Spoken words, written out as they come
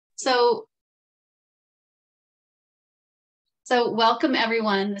So welcome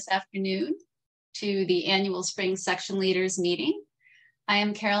everyone this afternoon to the annual Spring Section Leaders meeting. I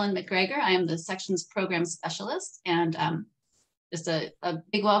am Carolyn McGregor. I am the Sections Program Specialist, and just a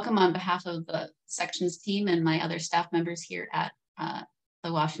big welcome on behalf of the Sections team and my other staff members here at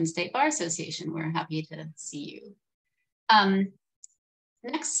the Washington State Bar Association. We're happy to see you.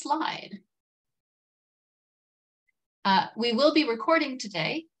 Next slide. We will be recording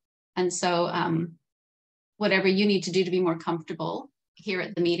today, and so whatever you need to do to be more comfortable here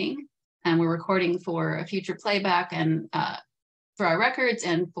at the meeting. And we're recording for a future playback and for our records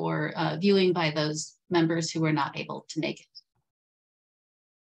and for viewing by those members who are not able to make it.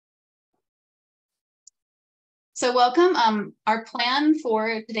 So welcome. Our plan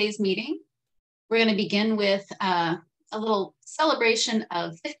for today's meeting, we're going to begin with a little celebration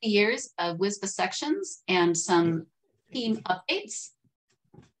of 50 years of WSBA sections and some team updates.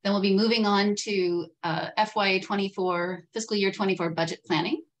 Then we'll be moving on to FY24, fiscal year 24 budget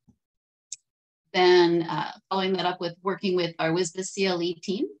planning. Then following that up with working with our WSBA CLE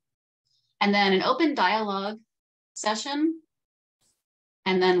team. And then an open dialogue session.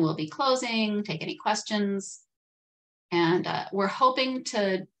 And then we'll be closing, take any questions. And we're hoping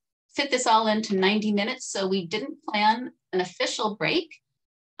to fit this all into 90 minutes. So we didn't plan an official break,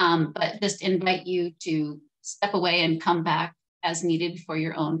 but just invite you to step away and come back as needed for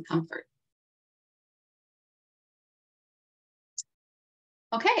your own comfort.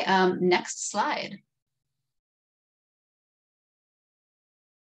 Okay, next slide.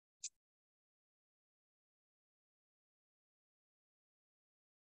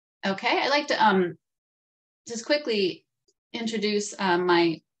 Okay, I'd like to just quickly introduce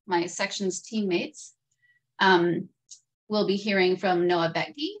my sections teammates. We'll be hearing from Noah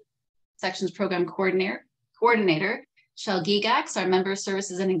Becky, sections program coordinator, Shell Gigax, our Member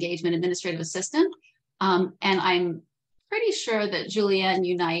Services and Engagement Administrative Assistant. And I'm pretty sure that Julianne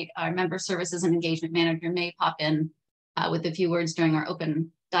Unite, our Member Services and Engagement Manager, may pop in with a few words during our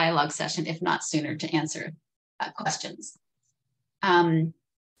open dialogue session, if not sooner, to answer questions. Okay,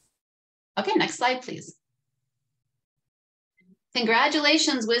 next slide, please.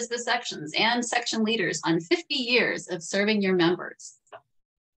 Congratulations, WSBA sections and section leaders on 50 years of serving your members.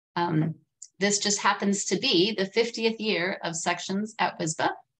 This just happens to be the 50th year of sections at WSBA.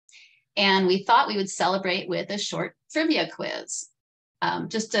 And we thought we would celebrate with a short trivia quiz.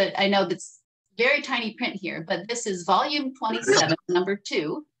 I know that's very tiny print here, but this is volume 27, number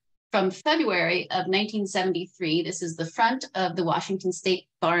 2, from February of 1973. This is the front of the Washington State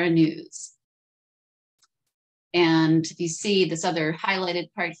Bar News. And if you see this other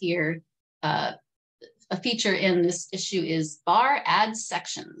highlighted part here, a feature in this issue is Bar Adds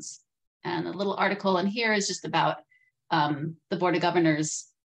Sections. And a little article in here is just about the Board of Governors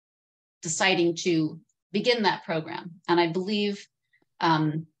deciding to begin that program. And I believe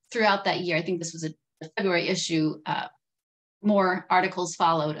throughout that year, I think this was a February issue, more articles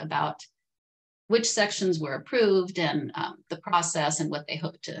followed about which sections were approved and the process and what they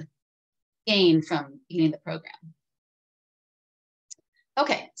hope to gain from beginning the program.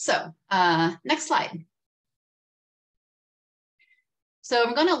 Okay, so next slide. So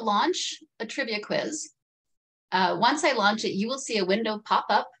I'm going to launch a trivia quiz. Once I launch it, you will see a window pop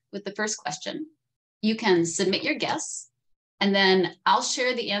up with the first question. You can submit your guess, and then I'll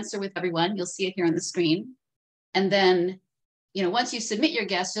share the answer with everyone. You'll see it here on the screen. And then, once you submit your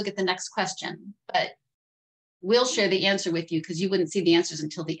guess, you'll get the next question. But we'll share the answer with you because you wouldn't see the answers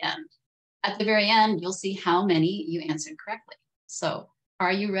until the end. At the very end, you'll see how many you answered correctly. So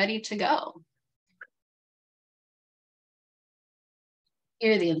are you ready to go?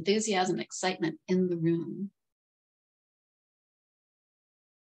 Hear the enthusiasm and excitement in the room.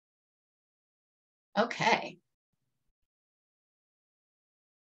 Okay.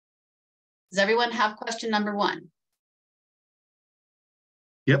 Does everyone have question number 1?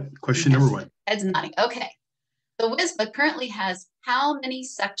 Yep, question number 1. Heads nodding. Okay. The WSBA currently has how many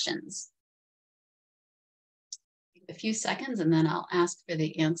sections? A few seconds and then I'll ask for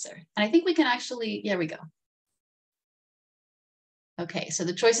the answer. And I think we can actually, here we go. Okay, so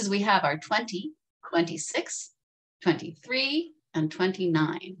the choices we have are 20, 26, 23, and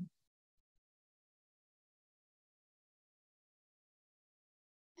 29.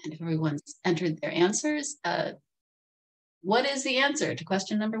 And if everyone's entered their answers, what is the answer to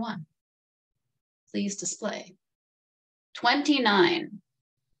question number 1? Please display. 29.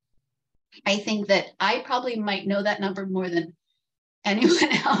 I think that I probably might know that number more than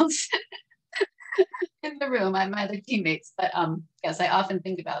anyone else in the room. I'm my other teammates, but yes, I often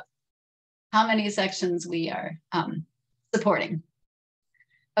think about how many sections we are supporting.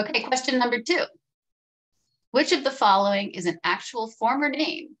 Okay, question number 2. Which of the following is an actual former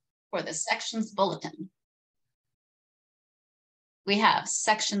name for the section's bulletin? We have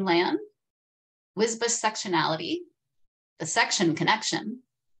section land, WSBA sectionality, the section connection,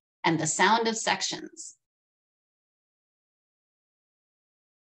 and the sound of sections.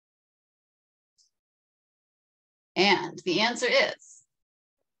 And the answer is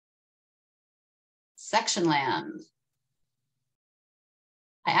section land.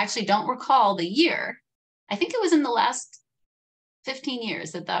 I actually don't recall the year. I think it was in the last 15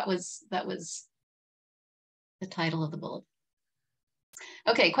 years that was the title of the bulletin.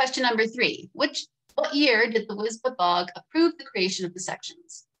 Okay, question number 3. What year did the WSBA BOG approve the creation of the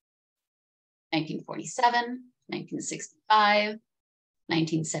sections? 1947, 1965,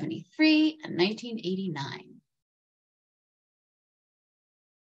 1973, and 1989.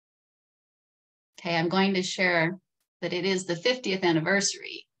 Okay, I'm going to share that it is the 50th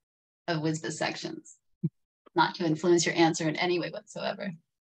anniversary of WSBA sections, not to influence your answer in any way whatsoever.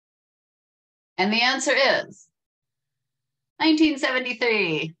 And the answer is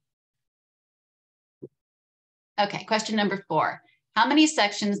 1973. Okay, question number 4. How many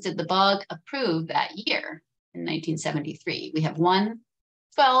sections did the BOG approve that year in 1973? We have 1,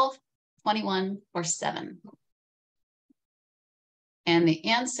 12, 21, or 7. And the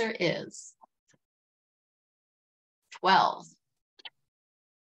answer is 12.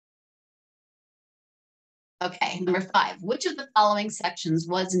 Okay, number 5. Which of the following sections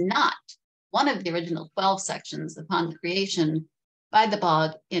was not one of the original 12 sections upon the creation by the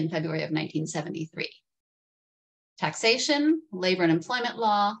BOG in February of 1973? Taxation, labor and employment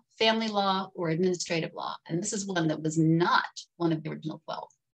law, family law, or administrative law. And this is one that was not one of the original 12.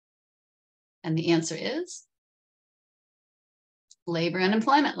 And the answer is labor and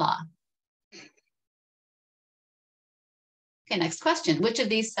employment law. Okay, next question. Which of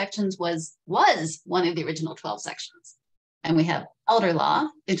these sections was one of the original 12 sections? And we have elder law,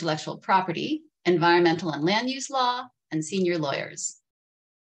 intellectual property, environmental and land use law, and senior lawyers.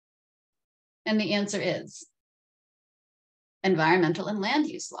 And the answer is environmental and land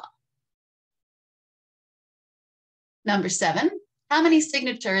use law. Number 7, how many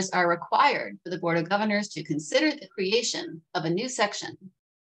signatures are required for the Board of Governors to consider the creation of a new section?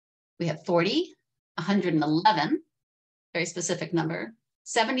 We have 40, 111, very specific number,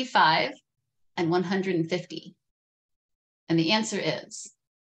 75, and 150. And the answer is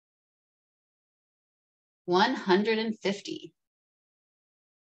 150.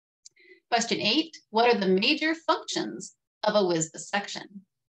 Question 8, what are the major functions of a WSBA section?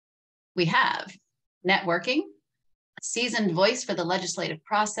 We have networking, a seasoned voice for the legislative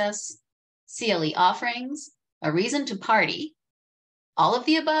process, CLE offerings, a reason to party, all of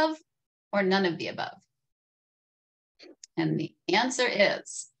the above, or none of the above. And the answer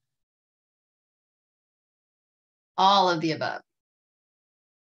is all of the above.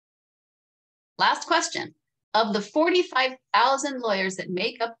 Last question. Of the 45,000 lawyers that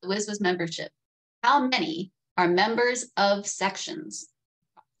make up the WSBA's membership, how many are members of sections?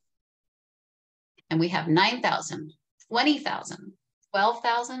 And we have 9,000, 20,000,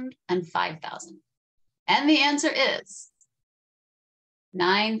 12,000, and 5,000. And the answer is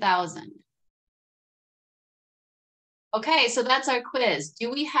 9,000. Okay, so that's our quiz.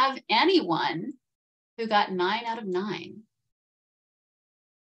 Do we have anyone who got 9 out of 9?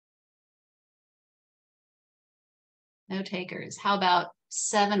 No takers. How about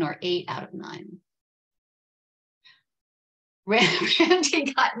 7 or 8 out of 9?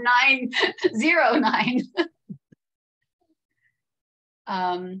 Randy got 9, 0, 9.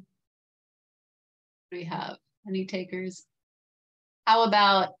 What do we have? Any takers? How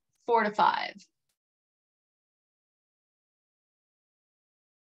about 4 to 5?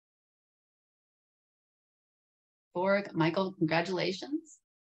 Michael, congratulations.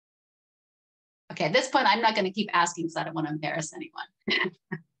 Okay, at this point, I'm not going to keep asking because I don't want to embarrass anyone.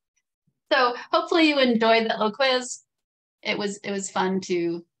 So hopefully you enjoyed that little quiz. It was fun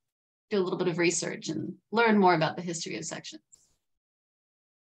to do a little bit of research and learn more about the history of sections.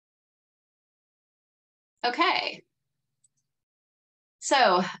 Okay.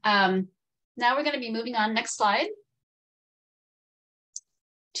 So now we're going to be moving on, next slide,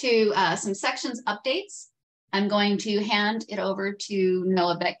 to some sections updates. I'm going to hand it over to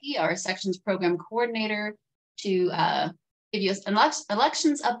Noah Becky, our sections program coordinator, to give you an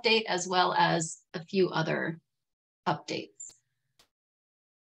elections update as well as a few other updates.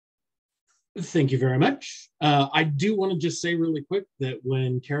 Thank you very much. I do want to just say really quick that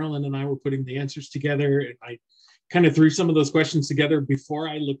when Carolyn and I were putting the answers together, I kind of threw some of those questions together before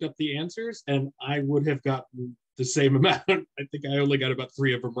I looked up the answers, and I would have gotten the same amount. I think I only got about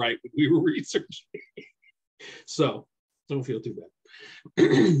 3 of them right when we were researching. So don't feel too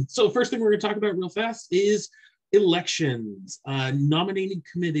bad. So first thing we're going to talk about real fast is elections. Nominating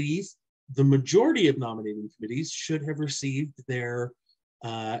committees, the majority of nominating committees should have received their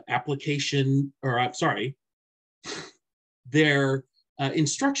application, or their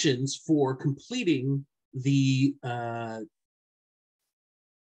instructions for completing the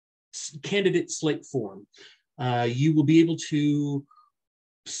candidate slate form. You will be able to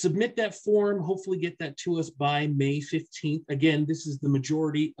submit that form, hopefully get that to us by May 15th. Again, this is the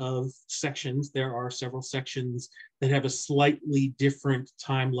majority of sections. There are several sections that have a slightly different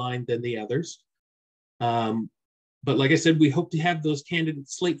timeline than the others. But like I said, we hope to have those candidate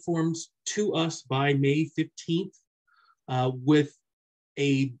slate forms to us by May 15th with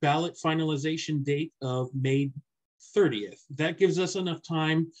a ballot finalization date of May 30th. That gives us enough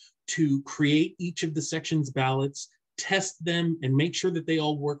time to create each of the sections ballots, test them, and make sure that they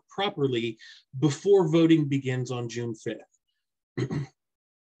all work properly before voting begins on June 5th.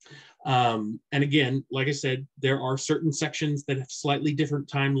 And again, like I said, there are certain sections that have slightly different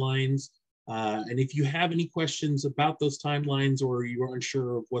timelines. And if you have any questions about those timelines or you're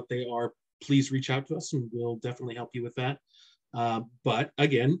unsure of what they are, please reach out to us and we'll definitely help you with that. But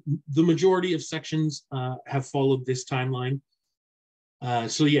again, the majority of sections have followed this timeline.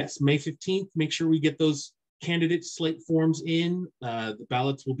 So yes, May 15th, make sure we get those candidate slate forms in. The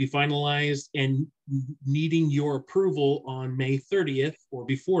ballots will be finalized and needing your approval on May 30th or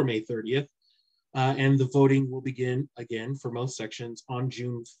before May 30th. And the voting will begin again for most sections on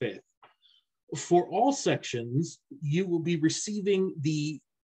June 5th. For all sections, you will be receiving the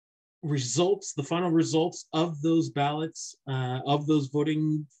results, the final results of those ballots, of those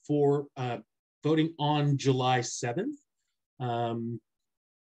voting on July 7th.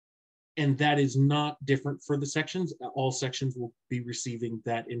 And that is not different for the sections. All sections will be receiving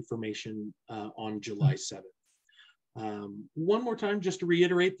that information on July 7th. One more time, just to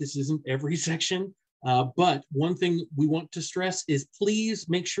reiterate, this isn't every section, but one thing we want to stress is please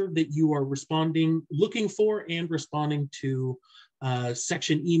make sure that you are looking for and responding to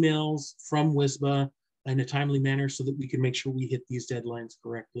section emails from WSBA in a timely manner so that we can make sure we hit these deadlines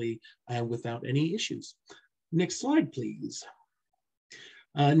correctly without any issues. Next slide, please.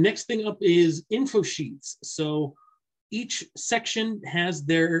 Next thing up is info sheets. So each section has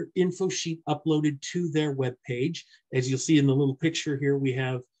their info sheet uploaded to their web page. As you'll see in the little picture here, we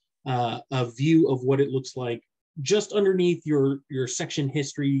have a view of what it looks like just underneath your section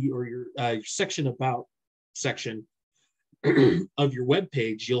history or your section about section of your web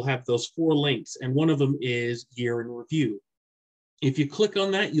page. You'll have those 4 links, and one of them is year in review. If you click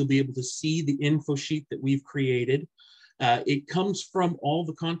on that, you'll be able to see the info sheet that we've created. It comes from all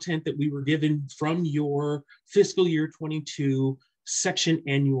the content that we were given from your fiscal year 22 section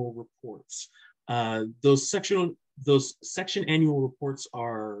annual reports. Those section annual reports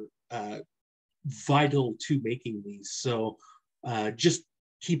are vital to making these. So just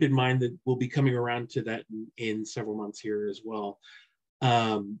keep in mind that we'll be coming around to that in several months here as well.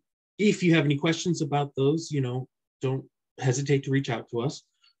 If you have any questions about those, don't hesitate to reach out to us.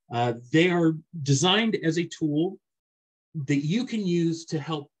 They are designed as a tool that you can use to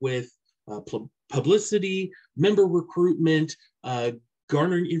help with publicity, member recruitment,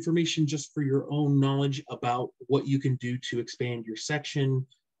 garnering information just for your own knowledge about what you can do to expand your section,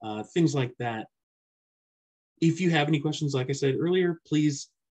 things like that. If you have any questions, like I said earlier, please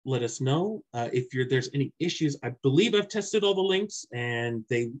let us know. If there's any issues, I believe I've tested all the links and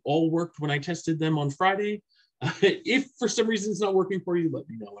they all worked when I tested them on Friday. If for some reason it's not working for you, let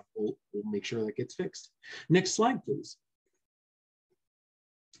me know and we'll make sure that gets fixed. Next slide, please.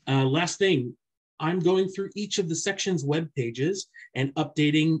 Last thing, I'm going through each of the sections web pages and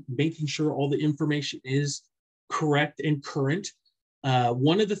updating, making sure all the information is correct and current.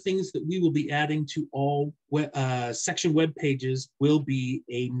 One of the things that we will be adding to all section web pages will be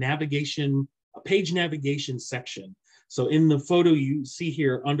a page navigation section. So in the photo you see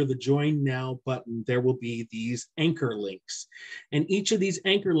here under the Join Now button, there will be these anchor links. And each of these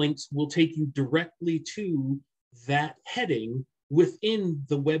anchor links will take you directly to that heading within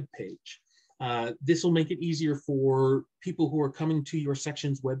the web page. This will make it easier for people who are coming to your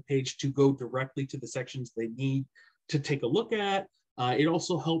section's web page to go directly to the sections they need to take a look at. It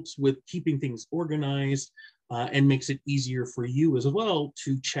also helps with keeping things organized and makes it easier for you as well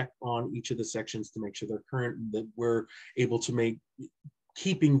to check on each of the sections to make sure they're current and that we're able to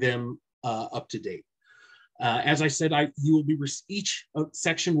keeping them up to date. As I said, each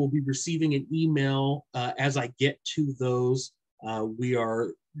section will be receiving an email as I get to those We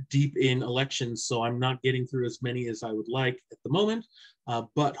are deep in elections, so I'm not getting through as many as I would like at the moment,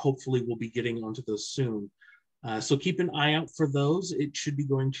 but hopefully we'll be getting onto those soon. So keep an eye out for those. It should be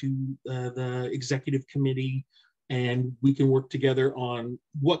going to the executive committee, and we can work together on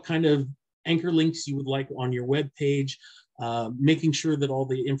what kind of anchor links you would like on your web page, making sure that all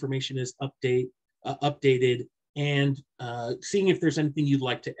the information is updated, and seeing if there's anything you'd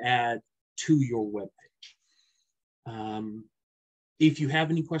like to add to your web page. If you have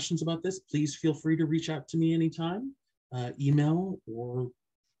any questions about this, please feel free to reach out to me anytime, email or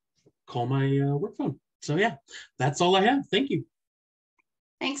call my work phone. So yeah, that's all I have. Thank you.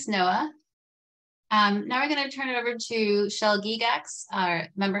 Thanks, Noah. Now we're going to turn it over to Shell Gigax, our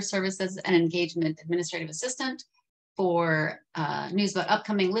Member Services and Engagement Administrative Assistant, for news about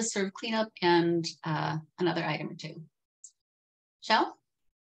upcoming listserv cleanup and another item or two. Shell?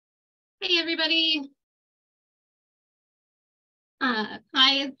 Hey, everybody.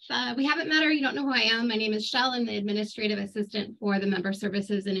 Hi, if we haven't met or you don't know who I am, my name is Shell. I'm the administrative assistant for the Member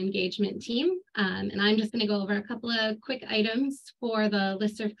Services and Engagement team. And I'm just going to go over a couple of quick items for the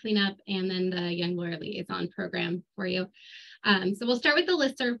listserv cleanup and then the Young Lawyer Liaison program for you. So we'll start with the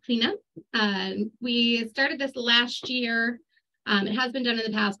listserv cleanup. We started this last year. It has been done in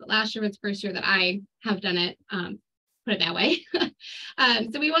the past, but last year was the first year that I have done it. Put it that way.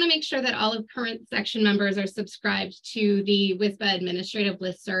 So we want to make sure that all of current section members are subscribed to the WSBA administrative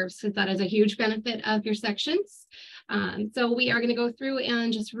listservs, because that is a huge benefit of your sections. So we are going to go through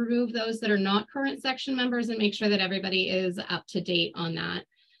and just remove those that are not current section members and make sure that everybody is up to date on that.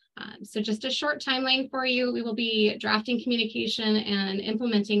 So just a short timeline for you. We will be drafting communication and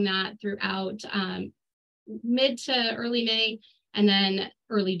implementing that throughout mid to early May, and then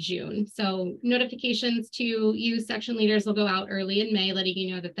early June. So notifications to you section leaders will go out early in May, letting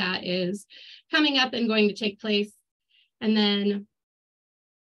you know that that is coming up and going to take place. And then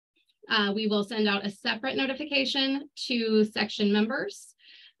we will send out a separate notification to section members.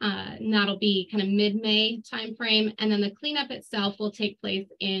 And that'll be kind of mid-May timeframe. And then the cleanup itself will take place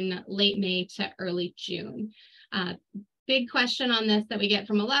in late May to early June. Big question on this that we get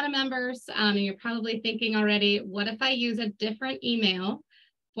from a lot of members, and you're probably thinking already, what if I use a different email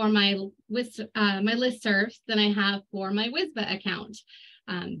for my listservs than I have for my WSBA account?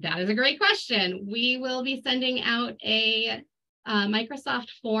 That is a great question. We will be sending out a Microsoft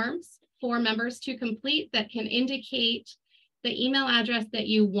Forms for members to complete that can indicate the email address that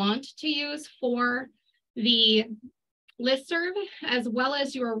you want to use for the listserv, as well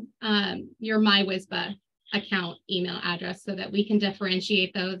as your My WSBA account email address, so that we can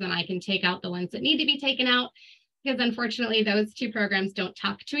differentiate those and I can take out the ones that need to be taken out, because unfortunately those two programs don't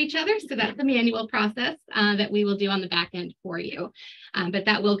talk to each other. So that's a manual process that we will do on the back end for you. But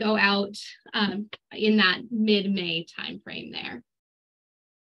that will go out in that mid-May timeframe there.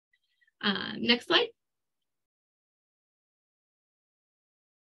 Next slide.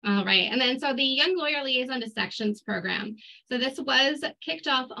 All right, and then so the Young Lawyer Liaison to Sections program. So this was kicked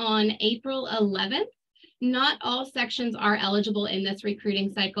off on April 11th. Not all sections are eligible in this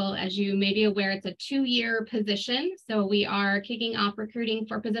recruiting cycle. As you may be aware, it's a 2-year position. So we are kicking off recruiting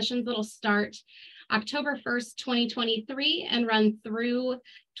for positions that'll start October 1st, 2023 and run through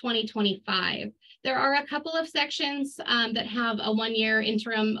 2025. There are a couple of sections that have a 1-year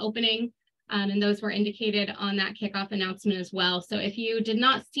interim opening, and those were indicated on that kickoff announcement as well. So if you did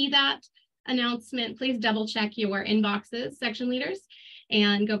not see that announcement, please double check your inboxes, section leaders,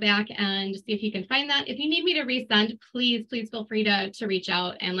 and go back and see if you can find that. If you need me to resend, please feel free to reach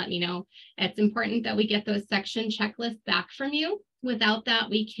out and let me know. It's important that we get those section checklists back from you. Without that,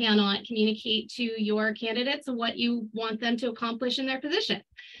 we cannot communicate to your candidates what you want them to accomplish in their position.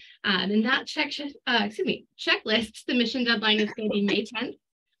 And that checklist submission deadline is going to be May 10th.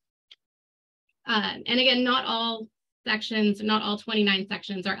 And again, not all sections, not all 29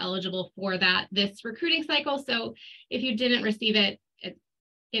 sections are eligible for this recruiting cycle. So if you didn't receive it,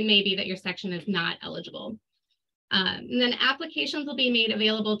 it may be that your section is not eligible. And then applications will be made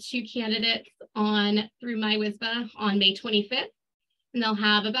available to candidates through My WSBA on May 25th. And they'll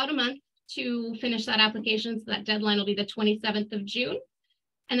have about a month to finish that application. So that deadline will be the 27th of June.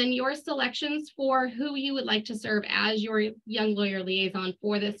 And then your selections for who you would like to serve as your Young Lawyer Liaison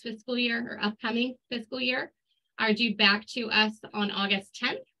for this fiscal year or upcoming fiscal year are due back to us on August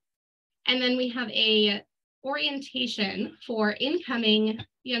 10th. And then we have a orientation for incoming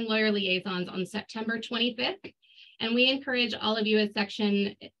Young Lawyer Liaisons on September 25th. And we encourage all of you as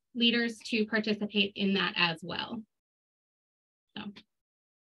section leaders to participate in that as well. So.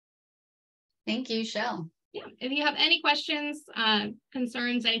 Thank you, Shell. Yeah, if you have any questions,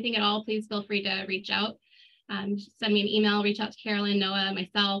 concerns, anything at all, please feel free to reach out. send me an email, reach out to Carolyn, Noah,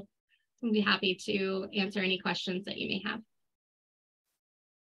 myself. We'll be happy to answer any questions that you may have.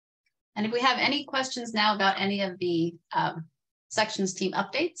 And if we have any questions now about any of the sections team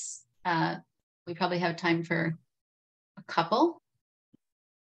updates, we probably have time for a couple.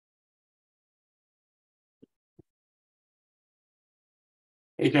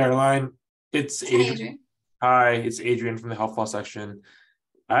 Hey, Caroline, it's Adrian. Adrian. Hi, it's Adrian from the Health Law section.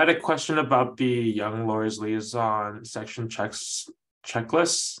 I had a question about the Young Lawyers Liaison section checklist.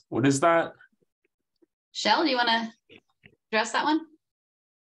 What is that? Shell, do you want to address that one?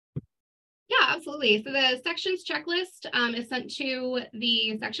 Yeah, absolutely. So the sections checklist is sent to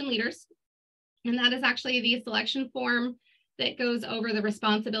the section leaders, and that is actually the selection form that goes over the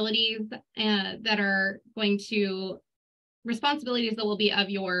responsibilities that will be of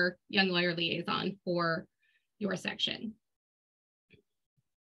your Young Lawyer Liaison for your section.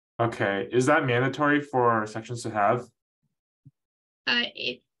 Okay, is that mandatory for sections to have?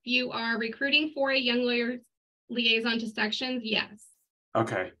 If you are recruiting for a Young Lawyer Liaison to sections, yes.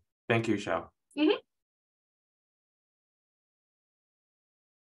 Okay, thank you, Shell. Mm-hmm.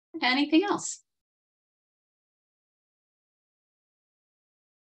 Anything else?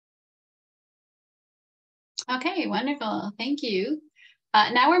 Okay, wonderful. Thank you.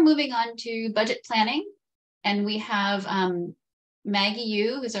 Now we're moving on to budget planning, and we have Maggie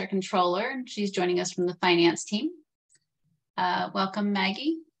Yu, who's our controller. She's joining us from the finance team. Welcome,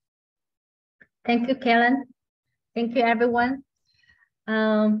 Maggie. Thank you, Karen. Thank you, everyone.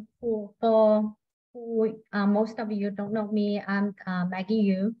 Most of you don't know me, I'm Maggie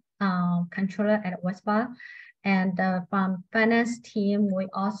Yu, controller at WSBA. And from finance team, we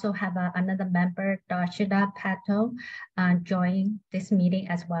also have another member, Darshita Patel, join this meeting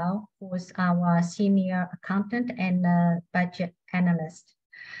as well, who's our senior accountant and budget analyst.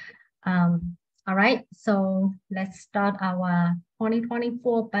 All right, so let's start our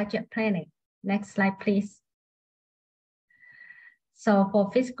 2024 budget planning. Next slide, please. So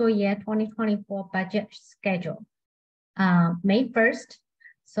for fiscal year 2024 budget schedule, May 1st,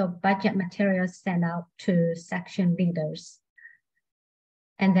 so budget materials sent out to section leaders.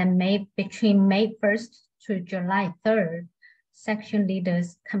 And then between May 1st to July 3rd, section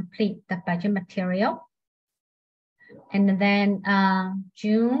leaders complete the budget material. And then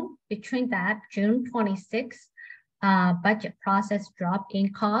between that, June 26th, budget process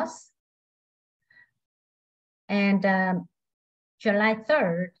drop-in costs. And July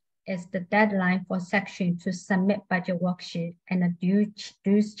 3rd is the deadline for section to submit budget worksheet and a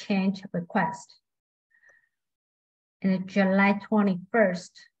dues change request. And July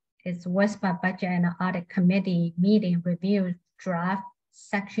 21st is WSBA Budget and Audit Committee meeting review draft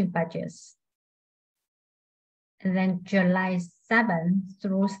section budgets. And then July 7th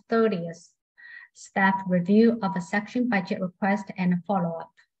through 30th, staff review of a section budget request and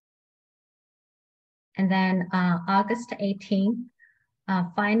follow-up. And then August 18th,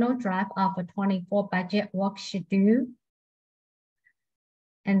 final draft of a 24 budget worksheet due.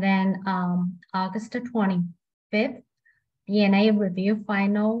 And then August 25th, DNA review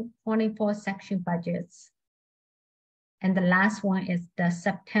final 24 section budgets. And the last one is the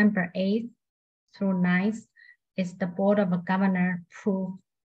September 8th through 9th is the Board of Governors approve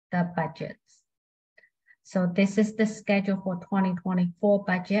the budgets. So this is the schedule for 2024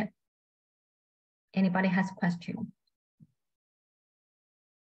 budget. Anybody has questions?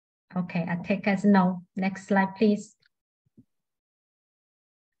 Okay, I take as no. Next slide, please.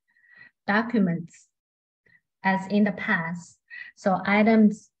 Documents, as in the past. So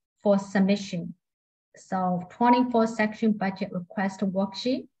items for submission. So 24 section budget request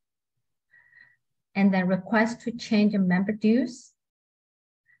worksheet. And then request to change member dues.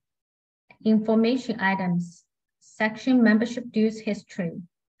 Information items, section membership dues history.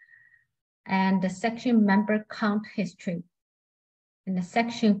 And the section member count history. And the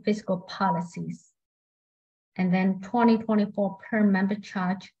section fiscal policies. And then 2024 per member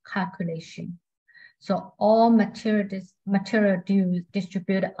charge calculation. So all material dues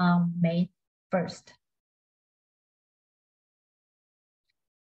distributed on May 1st.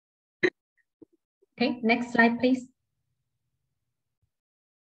 Okay, next slide, please.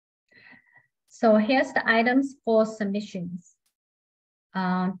 So here's the items for submissions.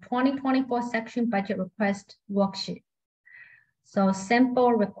 2024 section budget request worksheet. So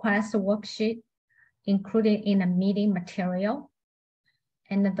sample request worksheet included in the meeting material.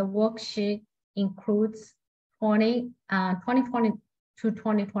 And the worksheet includes 2020 to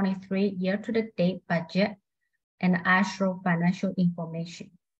 2023 year-to-date budget and actual financial information.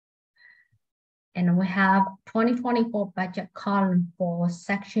 And we have 2024 budget column for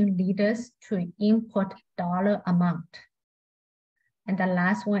section leaders to input dollar amount. And the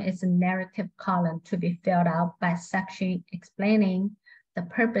last one is a narrative column to be filled out by section explaining the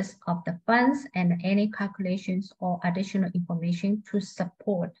purpose of the funds and any calculations or additional information to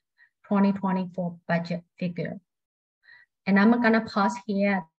support 2024 budget figure. And I'm gonna pause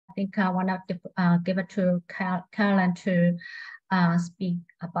here. I think I wanna give it to Carolyn to speak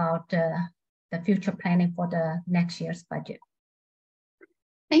about the future planning for the next year's budget.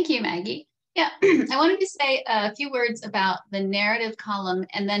 Thank you, Maggie. Yeah, I wanted to say a few words about the narrative column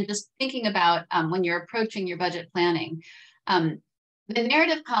and then just thinking about when you're approaching your budget planning. The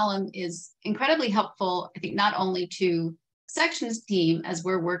narrative column is incredibly helpful, I think, not only to sections team as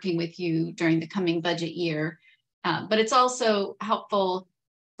we're working with you during the coming budget year, but it's also helpful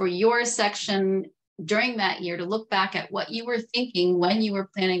for your section during that year to look back at what you were thinking when you were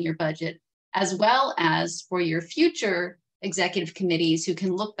planning your budget, as well as for your future executive committees who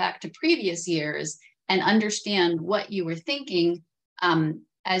can look back to previous years and understand what you were thinking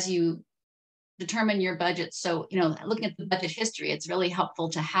as you determine your budget. So, looking at the budget history, it's really helpful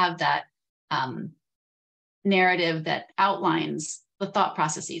to have that narrative that outlines the thought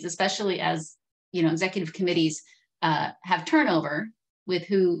processes, especially as, executive committees have turnover with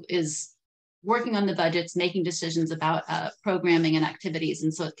who is working on the budgets, making decisions about programming and activities.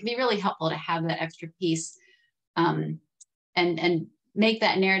 And so it can be really helpful to have that extra piece and make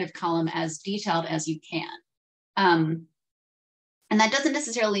that narrative column as detailed as you can. And that doesn't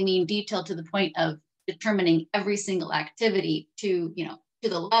necessarily mean detailed to the point of determining every single activity to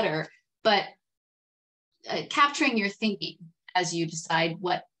the letter, but capturing your thinking as you decide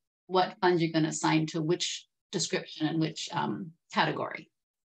what funds you're going to assign to which description and which category.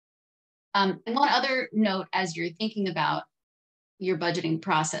 And one other note as you're thinking about your budgeting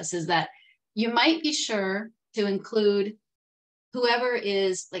process is that you might be sure to include whoever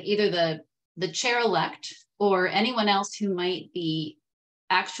is like either the chair-elect or anyone else who might be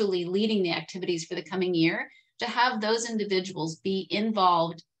actually leading the activities for the coming year, to have those individuals be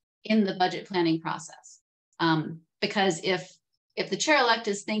involved in the budget planning process. Because if the chair-elect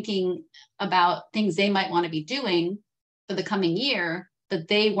is thinking about things they might want to be doing for the coming year, but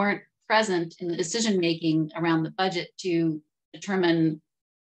they weren't present in the decision-making around the budget to determine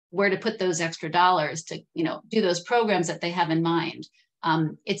where to put those extra dollars to, do those programs that they have in mind.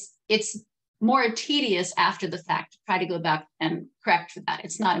 It's more tedious after the fact to try to go back and correct for that.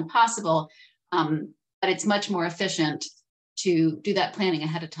 It's not impossible, but it's much more efficient to do that planning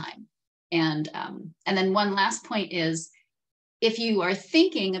ahead of time. And then one last point is, if you are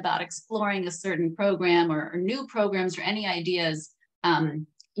thinking about exploring a certain program or new programs or any ideas,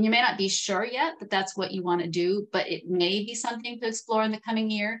 you may not be sure yet that that's what you want to do, but it may be something to explore in the coming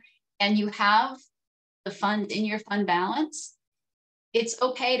year, and you have the fund in your fund balance, it's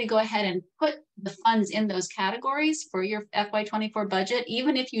okay to go ahead and put the funds in those categories for your FY24 budget,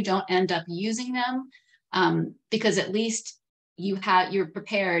 even if you don't end up using them, because at least you're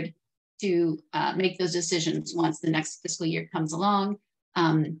prepared to make those decisions once the next fiscal year comes along.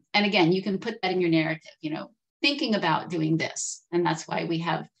 And again, you can put that in your narrative, thinking about doing this. And that's why we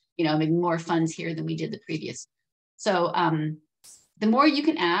have, maybe more funds here than we did the previous. So the more you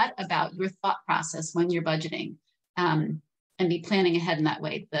can add about your thought process when you're budgeting and be planning ahead in that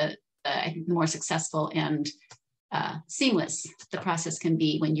way, I think the more successful and seamless the process can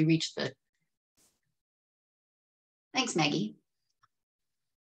be when you reach the. Thanks, Maggie.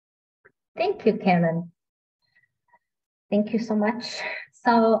 Thank you, Karen. Thank you so much.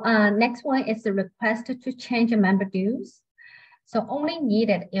 So next one is the request to change a member dues. So only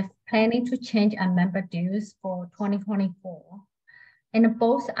needed if planning to change a member dues for 2024. And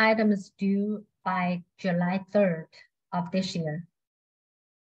both items due by July 3rd of this year.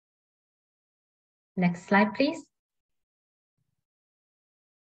 Next slide, please.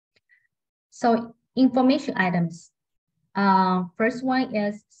 So information items. First one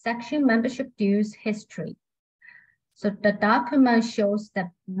is section membership dues history. So the document shows the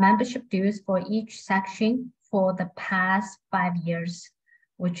membership dues for each section for the past 5 years,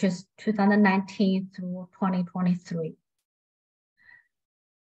 which is 2019 through 2023.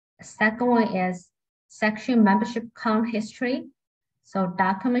 The second one is section membership count history. So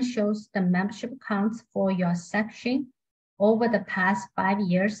document shows the membership counts for your section over the past 5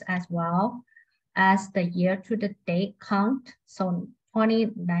 years, as well as the year to the date count. So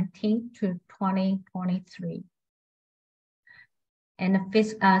 2019 to 2023. And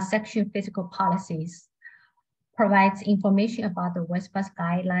the section physical policies provides information about the WSBA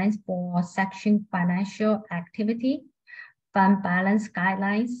guidelines for section financial activity, fund balance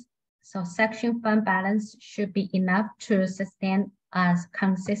guidelines, So section fund balance should be enough to sustain a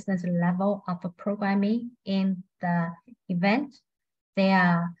consistent level of programming in the event. They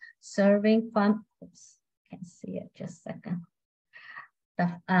are serving fund, oops, can see it just a second. The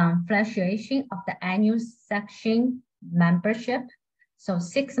fluctuation of the annual section membership. So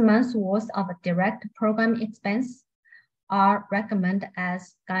 6 months worth of direct program expense are recommended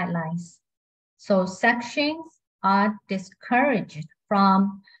as guidelines. So sections are discouraged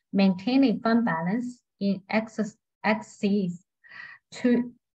from maintaining fund balance in excess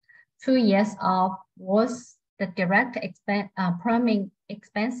two years of worth the direct programming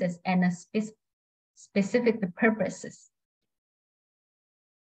expenses and specific purposes.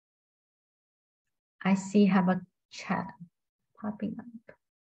 I see have a chat popping up.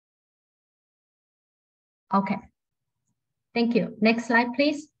 Okay, thank you. Next slide,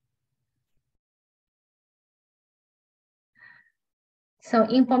 please. So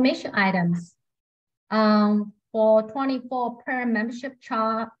information items. For 24 per membership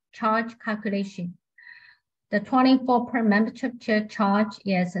charge calculation. The 24 per membership charge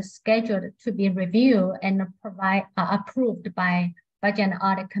is scheduled to be reviewed and approved by Budget and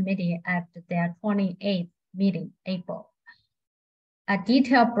Audit Committee at their 28th meeting, April. A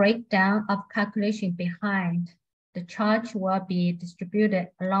detailed breakdown of calculation behind the charge will be distributed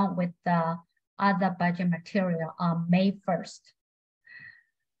along with the other budget material on May 1st.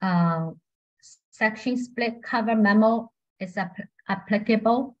 Section split cover memo is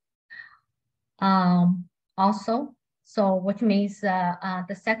applicable also. So which means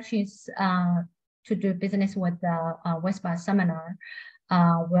the sections to do business with the WSBA seminar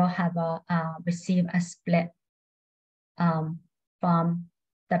will have receive a split from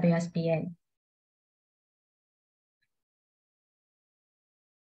WSBA.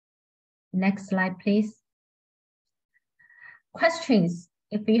 Next slide, please. Questions.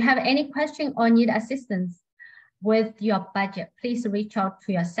 If you have any question or need assistance with your budget, please reach out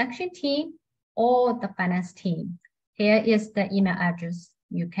to your section team or the finance team. Here is the email address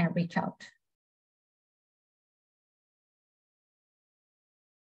you can reach out.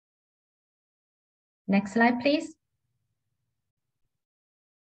 Next slide, please.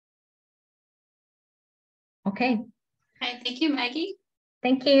 Okay. Okay, thank you, Maggie.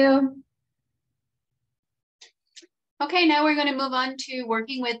 Thank you. Okay, now we're going to move on to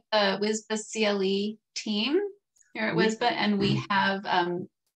working with the WSBA CLE team here at WSBA, and we have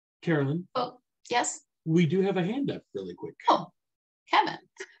Carolyn. Oh, yes. We do have a hand up really quick. Oh, Kevin.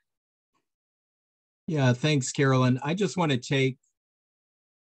 Yeah, thanks, Carolyn. I just want to take.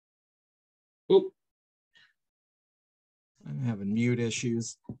 Oh, I'm having mute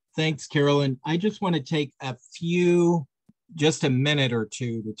issues. Thanks, Carolyn. I just want to take just a minute or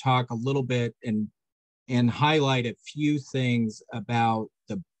two to talk a little bit and highlight a few things about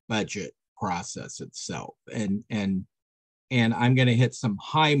the budget process itself. And I'm going to hit some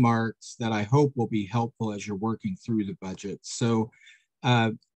high marks that I hope will be helpful as you're working through the budget. So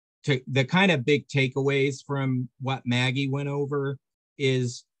the kind of big takeaways from what Maggie went over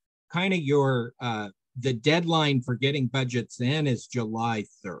is kind of the deadline for getting budgets in is July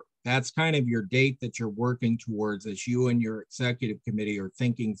 3rd. That's kind of your date that you're working towards as you and your executive committee are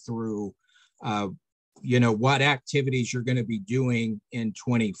thinking through what activities you're going to be doing in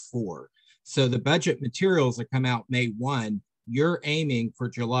 24. So the budget materials that come out May 1, you're aiming for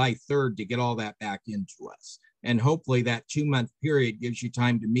July 3rd to get all that back into us. And hopefully that 2-month period gives you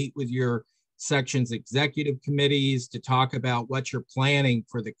time to meet with your sections executive committees to talk about what you're planning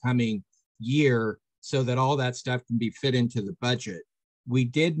for the coming year so that all that stuff can be fit into the budget. We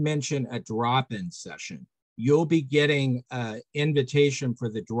did mention a drop-in session. You'll be getting an invitation for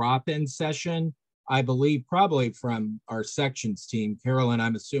the drop-in session, I believe probably from our sections team. Carolyn,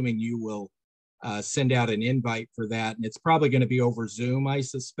 I'm assuming you will send out an invite for that. And it's probably going to be over Zoom, I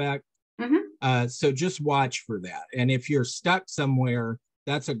suspect. Mm-hmm. So just watch for that. And if you're stuck somewhere,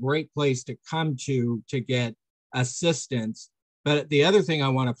 that's a great place to come to get assistance. But the other thing I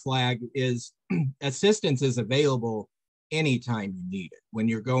want to flag is assistance is available anytime you need it when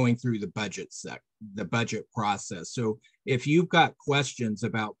you're going through the budget process. So if you've got questions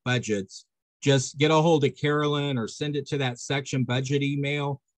about budgets, just get a hold of Carolyn or send it to that section budget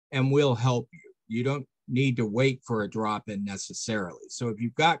email and we'll help you. You don't need to wait for a drop-in necessarily. So if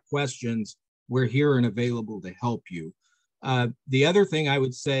you've got questions, we're here and available to help you. The other thing I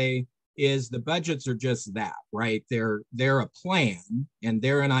would say is the budgets are just that, right? They're a plan and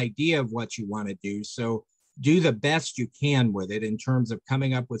they're an idea of what you want to do. So do the best you can with it in terms of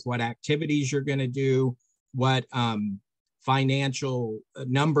coming up with what activities you're going to do, what financial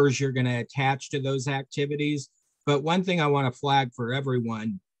numbers you're going to attach to those activities. But one thing I want to flag for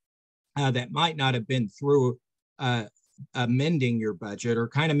everyone that might not have been through amending your budget or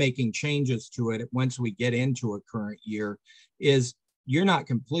kind of making changes to it once we get into a current year, is you're not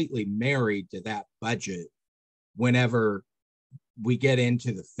completely married to that budget whenever we get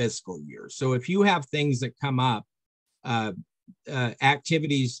into the fiscal year. So if you have things that come up,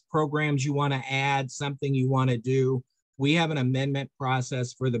 activities, programs you want to add, something you want to do, we have an amendment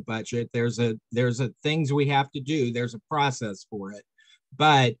process for the budget. There's a things we have to do. There's a process for it.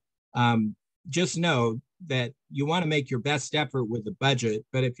 But just know that you want to make your best effort with the budget.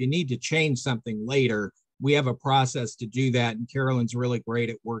 But if you need to change something later, we have a process to do that. And Carolyn's really great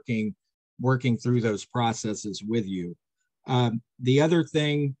at working through those processes with you. The other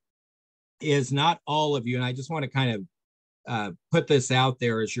thing is, not all of you, and I just want to kind of put this out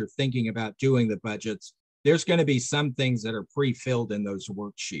there as you're thinking about doing the budgets, there's going to be some things that are pre-filled in those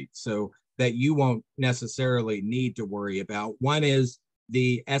worksheets so that you won't necessarily need to worry about. One is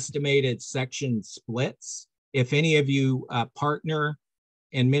the estimated section splits. If any of you partner,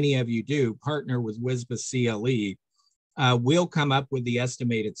 and many of you do, partner with WSBA CLE, we'll come up with the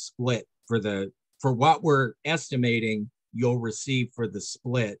estimated split for what we're estimating you'll receive for the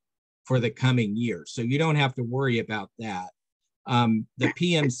split for the coming year. So you don't have to worry about that. The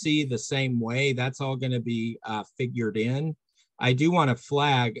PMC, the same way, that's all going to be figured in. I do want to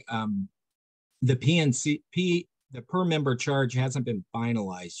flag the PNC, the per member charge hasn't been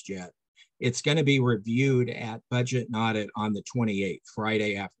finalized yet. It's going to be reviewed at Budget and Audit on the 28th,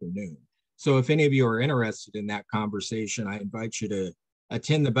 Friday afternoon. So if any of you are interested in that conversation, I invite you to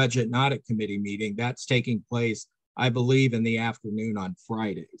attend the Budget and Audit Committee meeting. That's taking place, I believe, in the afternoon on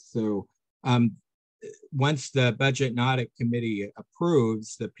Friday. So once the Budget and Audit Committee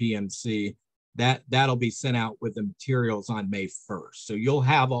approves the PMC, that'll be sent out with the materials on May 1st. So you'll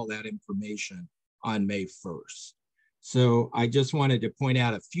have all that information on May 1st. So I just wanted to point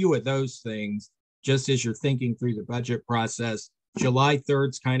out a few of those things, just as you're thinking through the budget process. July 3rd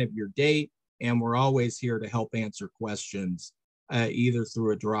is kind of your date, and we're always here to help answer questions, either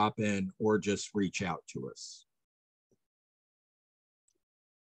through a drop-in or just reach out to us.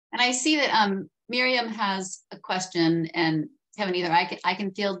 And I see that Miriam has a question, and Kevin, either I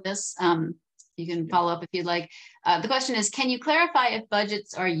can field this. You can follow up if you'd like. The question is, can you clarify if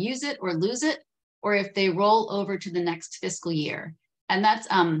budgets are use it or lose it, or if they roll over to the next fiscal year? And that's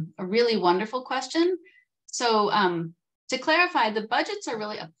a really wonderful question. So to clarify, the budgets are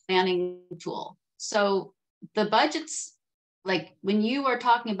really a planning tool. So the budgets, like when you are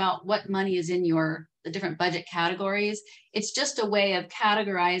talking about what money is in the different budget categories, it's just a way of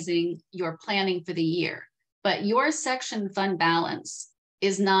categorizing your planning for the year. But your section fund balance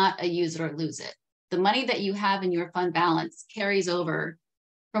is not a use it or lose it. The money that you have in your fund balance carries over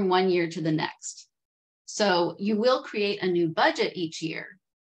from one year to the next. So you will create a new budget each year,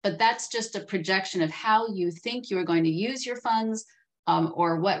 but that's just a projection of how you think you're going to use your funds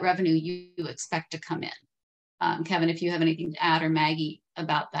or what revenue you expect to come in. Kevin, if you have anything to add, or Maggie,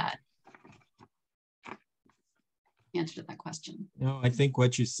 about that. Answer to that question. No, I think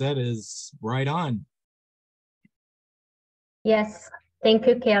what you said is right on. Yes, thank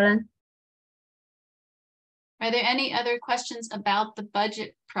you, Karen. Are there any other questions about the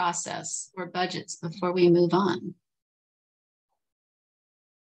budget process or budgets before we move on?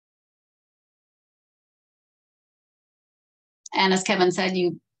 And as Kevin said,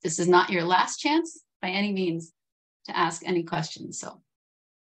 this is not your last chance by any means to ask any questions. So,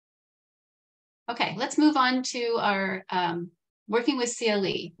 okay, let's move on to our working with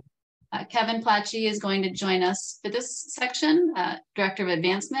CLE. Kevin Placci is going to join us for this section, Director of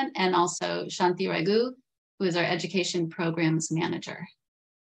Advancement, and also Shanti Ragu, who is our Education Programs Manager.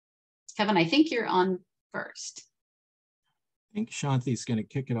 Kevin, I think you're on first. I think Shanti's going to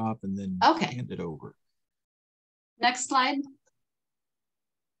kick it off and then hand it over. Next slide.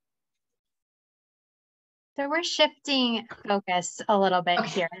 So we're shifting focus a little bit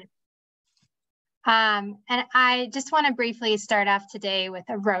here. And I just want to briefly start off today with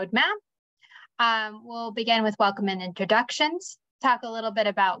a roadmap. We'll begin with welcome and introductions, talk a little bit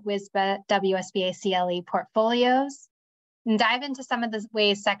about WSBA CLE portfolios, and dive into some of the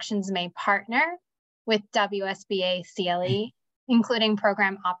ways sections may partner with WSBA CLE, including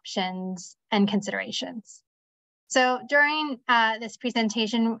program options and considerations. So during this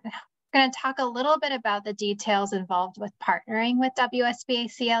presentation, we're going to talk a little bit about the details involved with partnering with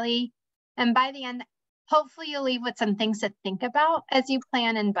WSBA CLE. And by the end, hopefully you'll leave with some things to think about as you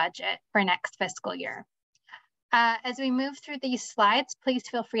plan and budget for next fiscal year. As we move through these slides, please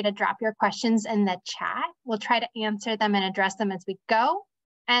feel free to drop your questions in the chat. We'll try to answer them and address them as we go.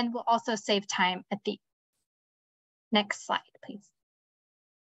 And we'll also save time at the next slide, please.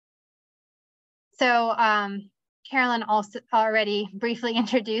 So Carolyn also already briefly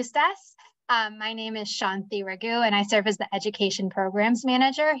introduced us. My name is Shanti Ragu, and I serve as the Education Programs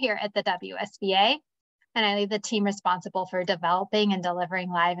Manager here at the WSBA. And I lead the team responsible for developing and delivering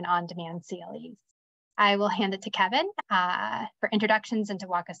live and on-demand CLEs. I will hand it to Kevin for introductions and to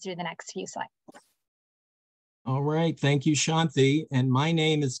walk us through the next few slides. All right, thank you, Shanti. And my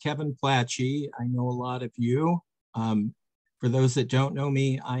name is Kevin Platchey. I know a lot of you. For those that don't know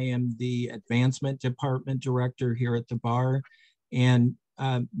me, I am the Advancement Department Director here at the bar. And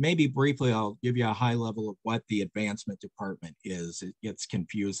maybe briefly, I'll give you a high level of what the Advancement Department is. It gets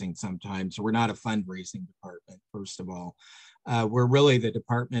confusing sometimes. We're not a fundraising department, first of all. We're really the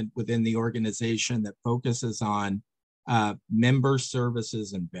department within the organization that focuses on member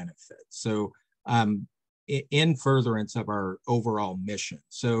services and benefits. So in furtherance of our overall mission.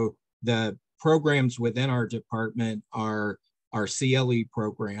 So the programs within our department are our CLE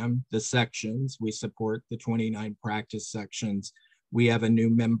program, the sections. We support the 29 practice sections. We have a new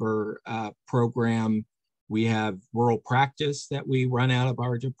member program. We have rural practice that we run out of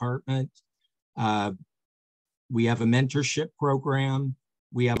our department. We have a mentorship program.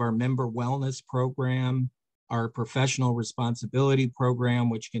 We have our member wellness program, our professional responsibility program,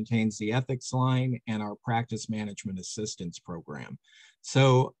 which contains the ethics line, and our practice management assistance program.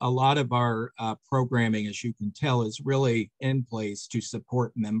 So a lot of our programming, as you can tell, is really in place to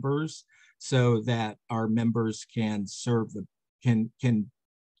support members so that our members can serve the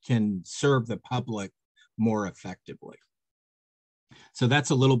can serve the public more effectively. So that's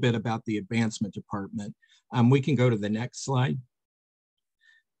a little bit about the Advancement Department. We can go to the next slide.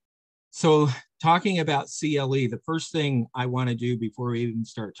 So talking about CLE, the first thing I want to do before we even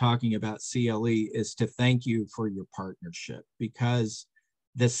start talking about CLE is to thank you for your partnership, because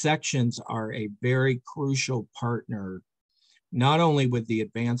the sections are a very crucial partner, not only with the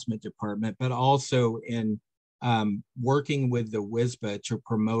Advancement Department, but also in working with the WSBA to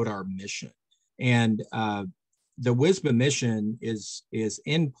promote our mission. And the WSBA mission is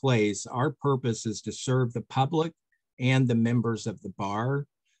in place. Our purpose is to serve the public and the members of the bar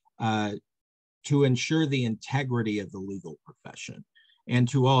to ensure the integrity of the legal profession and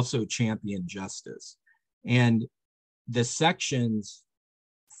to also champion justice. And the sections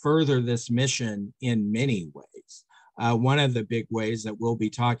further this mission in many ways. One of the big ways that we'll be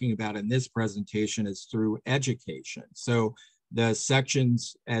talking about in this presentation is through education. So the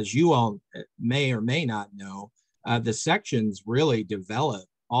sections, as you all may or may not know, the sections really develop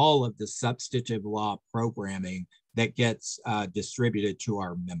all of the substantive law programming that gets distributed to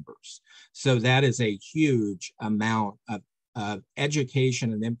our members. So that is a huge amount of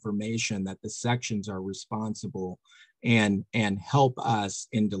education and information that the sections are responsible and help us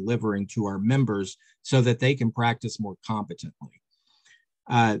in delivering to our members so that they can practice more competently.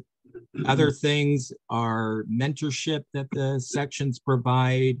 Other things are mentorship that the sections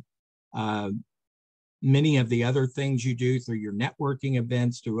provide. Many of the other things you do through your networking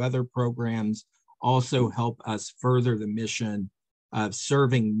events, through other programs, also help us further the mission of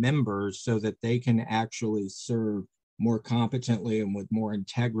serving members so that they can actually serve more competently and with more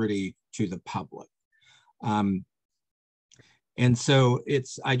integrity to the public. And so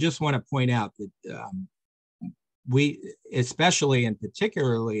I just want to point out that we, especially and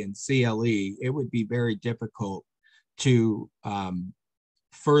particularly in CLE, it would be very difficult to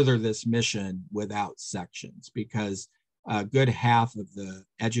further this mission without sections, because a good half of the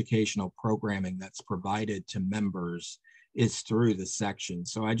educational programming that's provided to members is through the section.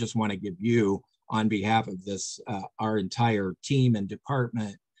 So I just want to give you, on behalf of this, our entire team and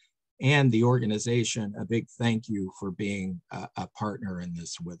department and the organization, a big thank you for being a partner in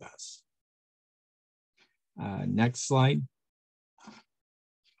this with us. Next slide.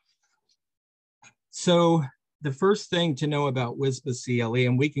 So the first thing to know about WSBA CLE,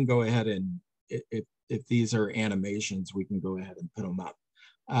 and we can go ahead and, if these are animations, we can go ahead and put them up.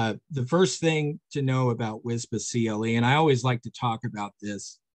 The first thing to know about WSBA CLE, and I always like to talk about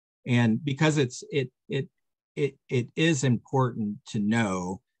this, and because it is important to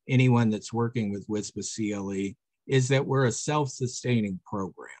know, anyone that's working with WSBA CLE, is that we're a self-sustaining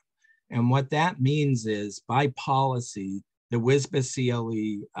program. And what that means is, by policy, the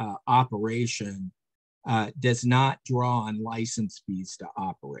WSBA CLE operation does not draw on license fees to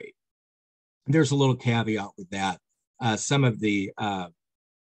operate. There's a little caveat with that. Some of the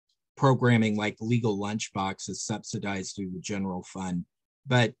programming, like Legal Lunchbox, is subsidized through the general fund,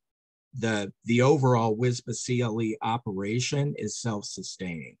 but the overall WSBA CLE operation is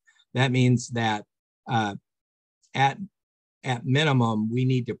self-sustaining. That means that at minimum, we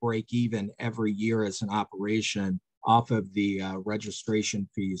need to break even every year as an operation off of the registration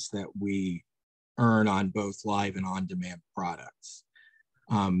fees that we earn on both live and on-demand products.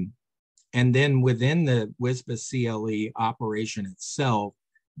 And then within the WSBA CLE operation itself,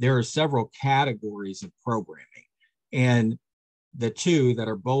 there are several categories of programming. And the two that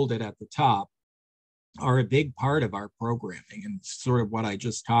are bolded at the top are a big part of our programming, and sort of what I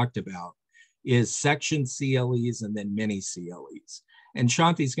just talked about is section CLEs and then mini CLEs. And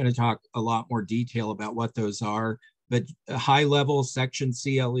Shanti's going to talk a lot more detail about what those are, but high level section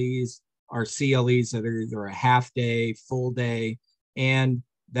CLEs are CLEs that are either a half day, full day, and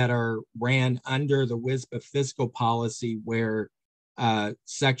that are ran under the WSBA fiscal policy where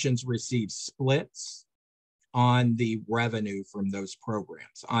sections receive splits on the revenue from those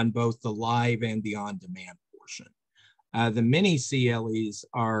programs on both the live and the on-demand portion. The mini CLEs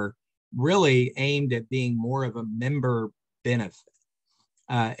are really aimed at being more of a member benefit.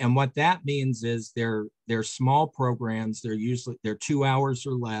 And what that means is they're small programs. They're 2 hours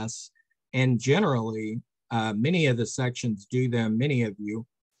or less. And generally, many of the sections do them, many of you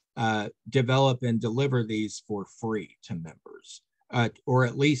develop and deliver these for free to members. Or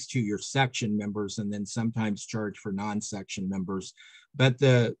at least to your section members, and then sometimes charge for non-section members. But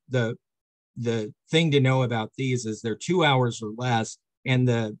the thing to know about these is they're 2 hours or less, and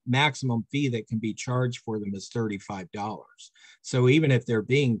the maximum fee that can be charged for them is $35. So even if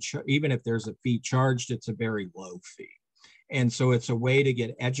there's a fee charged, it's a very low fee. And so it's a way to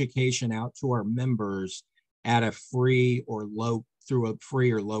get education out to our members at a free or low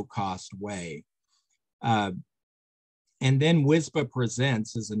cost way. And then WSBA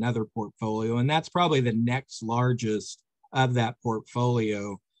Presents is another portfolio, and that's probably the next largest of that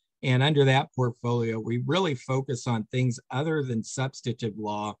portfolio. And under that portfolio, we really focus on things other than substantive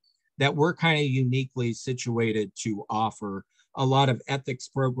law that we're kind of uniquely situated to offer. A lot of ethics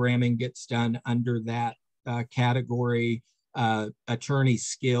programming gets done under that category, attorney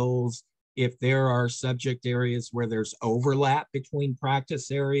skills. If there are subject areas where there's overlap between practice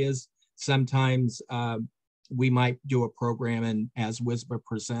areas, sometimes we might do a program as WSBA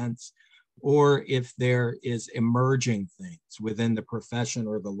Presents, or if there is emerging things within the profession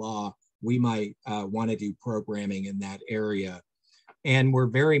or the law, we might want to do programming in that area. And we're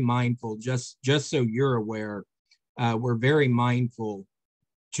very mindful, just so you're aware, we're very mindful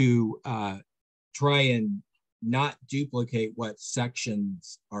to try and not duplicate what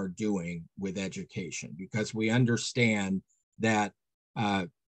sections are doing with education, because we understand that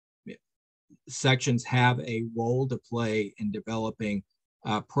sections have a role to play in developing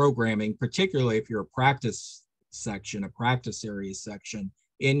programming, particularly if you're a practice section, a practice area section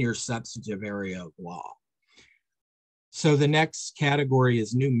in your substantive area of law. So the next category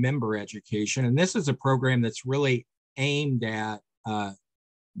is new member education. And this is a program that's really aimed at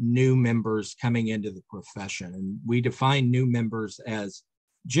new members coming into the profession. And we define new members as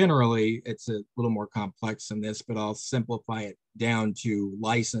generally, it's a little more complex than this, but I'll simplify it down to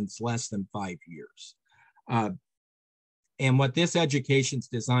license less than 5 years. And what this education is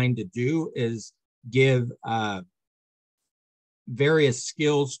designed to do is give various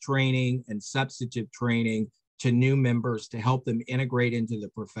skills training and substantive training to new members to help them integrate into the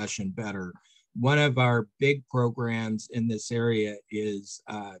profession better. One of our big programs in this area is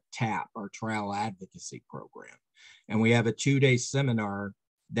TAP, our Trial Advocacy Program. And we have a 2-day seminar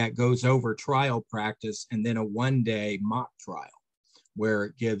that goes over trial practice and then a 1-day mock trial where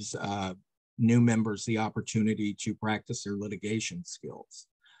it gives new members the opportunity to practice their litigation skills.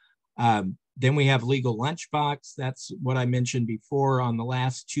 Then we have Legal Lunchbox. That's what I mentioned before. On the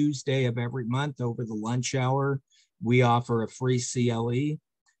last Tuesday of every month over the lunch hour, we offer a free CLE.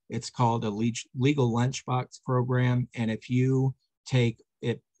 It's called a Legal Lunchbox program. And if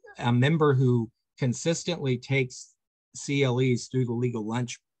a member who consistently takes CLEs through the Legal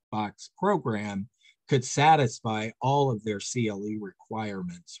Lunchbox program could satisfy all of their CLE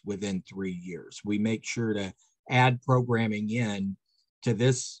requirements within 3 years. We make sure to add programming in to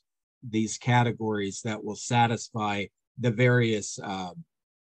these categories that will satisfy the various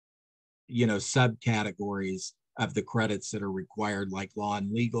subcategories of the credits that are required, like law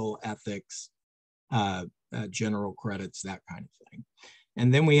and legal, ethics, general credits, that kind of thing.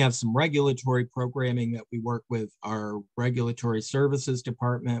 And then we have some regulatory programming that we work with our regulatory services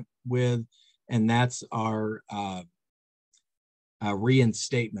department with, and that's our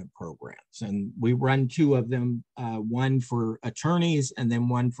reinstatement programs. And we run 2 of them, one for attorneys and then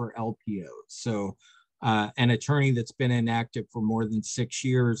one for LPOs. So an attorney that's been inactive for more than 6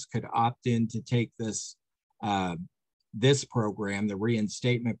 years could opt in to take this program, the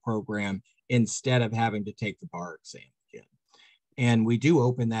reinstatement program, instead of having to take the bar exam again. And we do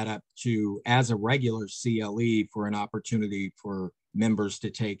open that up as a regular CLE for an opportunity for members to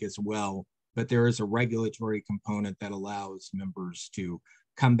take as well but there is a regulatory component that allows members to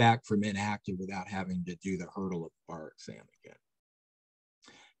come back from inactive without having to do the hurdle of the bar exam again.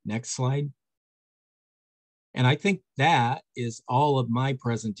 Next slide. And I think that is all of my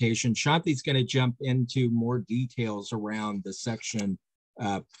presentation. Shanti's going to jump into more details around the section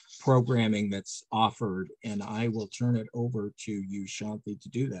programming that's offered, and I will turn it over to you, Shanti, to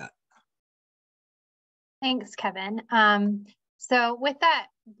do that. Thanks, Kevin. So with that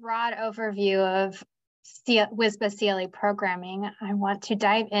broad overview of WSBA CLE programming, I want to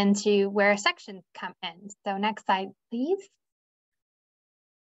dive into where sections come in. So next slide, please.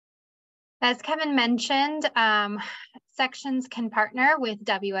 As Kevin mentioned, sections can partner with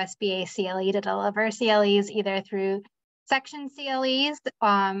WSBA CLE to deliver CLEs either through section CLEs,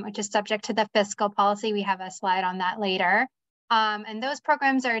 which is subject to the fiscal policy. We have a slide on that later. And those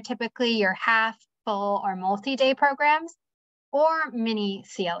programs are typically your half, full, or multi-day programs, or mini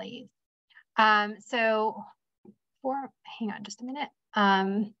CLEs. Hang on just a minute.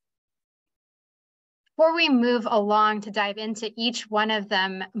 Before we move along to dive into each one of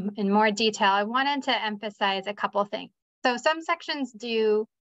them in more detail, I wanted to emphasize a couple things. So some sections do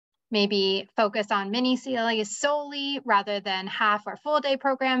maybe focus on mini CLEs solely rather than half or full day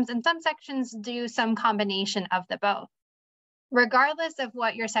programs, and some sections do some combination of the both. Regardless of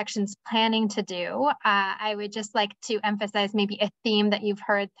what your section's planning to do, I would just like to emphasize maybe a theme that you've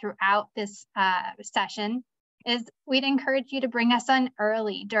heard throughout this session is we'd encourage you to bring us on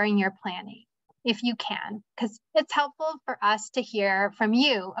early during your planning, if you can, because it's helpful for us to hear from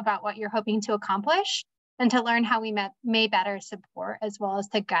you about what you're hoping to accomplish and to learn how we may better support, as well as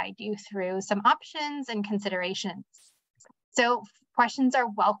to guide you through some options and considerations. So questions are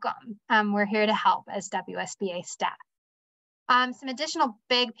welcome. We're here to help as WSBA staff. Some additional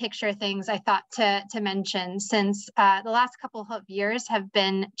big picture things I thought to mention, since the last couple of years have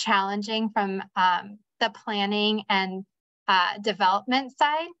been challenging from the planning and development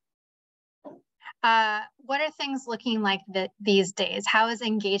side. What are things looking like these days? How is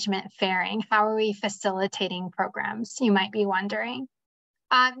engagement faring? How are we facilitating programs? You might be wondering.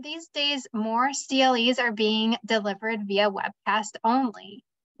 These days, more CLEs are being delivered via webcast only,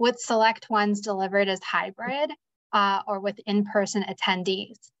 with select ones delivered as hybrid or with in-person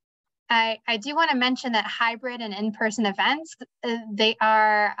attendees. I do want to mention that hybrid and in-person events, they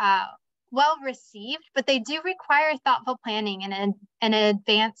are well received, but they do require thoughtful planning and an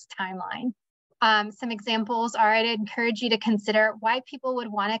advanced timeline. Some examples are, I'd encourage you to consider why people would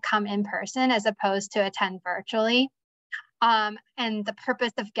want to come in person as opposed to attend virtually, and the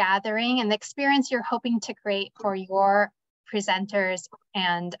purpose of gathering and the experience you're hoping to create for your presenters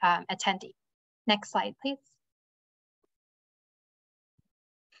and attendees. Next slide, please.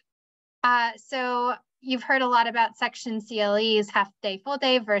 So you've heard a lot about section CLEs, half day, full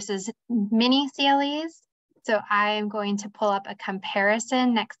day versus mini CLEs. So I am going to pull up a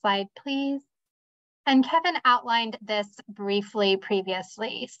comparison. Next slide, please. And Kevin outlined this briefly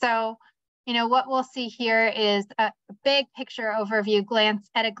previously. So, you know, what we'll see here is a big picture overview,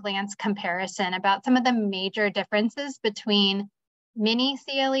 at a glance comparison about some of the major differences between mini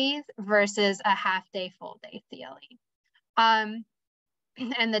CLEs versus a half day, full day CLE.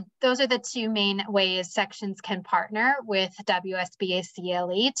 And those are the two main ways sections can partner with WSBA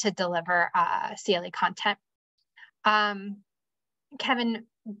CLE to deliver CLE content. Kevin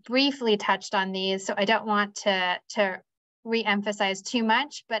briefly touched on these, so I don't want to re-emphasize too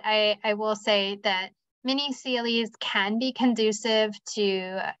much, but I will say that mini CLEs can be conducive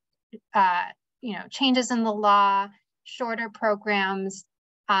to you know, changes in the law, shorter programs.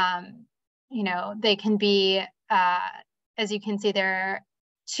 You know, they can be, as you can see, there are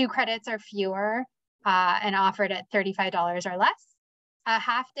 2 credits or fewer and offered at $35 or less.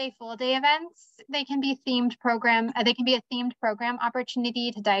 Half day, full day events, they can be themed program. They can be a themed program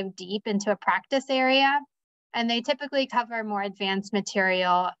opportunity to dive deep into a practice area, and they typically cover more advanced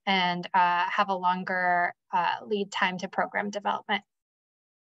material and have a longer lead time to program development,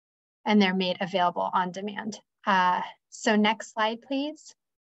 and they're made available on demand. So next slide, please.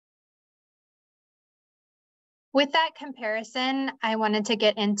 With that comparison, I wanted to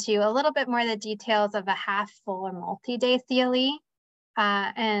get into a little bit more of the details of a half, full, or multi-day CLE.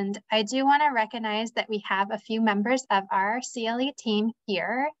 And I do want to recognize that we have a few members of our CLE team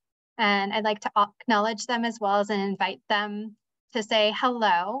here, and I'd like to acknowledge them as well as invite them to say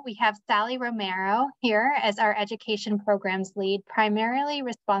hello. We have Sally Romero here as our education programs lead, primarily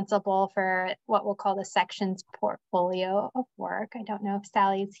responsible for what we'll call the section's portfolio of work. I don't know if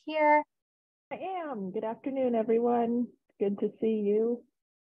Sally's here. I am. Good afternoon, everyone. Good to see you.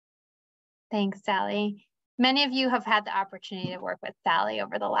 Thanks, Sally. Many of you have had the opportunity to work with Sally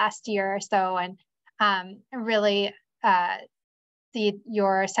over the last year or so, and really see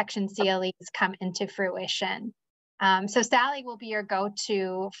your section CLEs come into fruition. So Sally will be your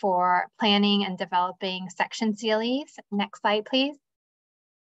go-to for planning and developing section CLEs. Next slide, please.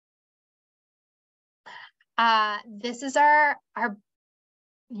 This is our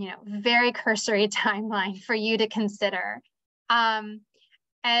very cursory timeline for you to consider.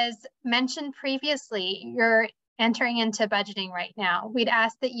 As mentioned previously, you're entering into budgeting right now. We'd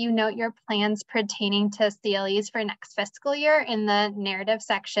ask that you note your plans pertaining to CLEs for next fiscal year in the narrative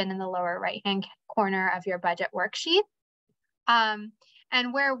section in the lower right-hand corner of your budget worksheet. And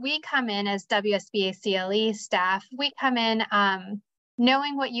where we come in as WSBA CLE staff, we come in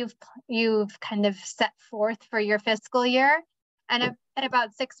knowing what you've kind of set forth for your fiscal year, and at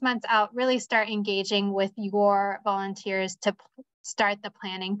about 6 months out, really start engaging with your volunteers to start the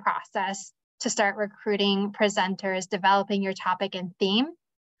planning process, to start recruiting presenters, developing your topic and theme.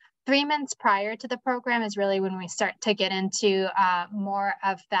 3 months prior to the program is really when we start to get into more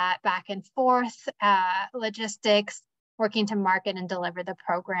of that back and forth logistics, working to market and deliver the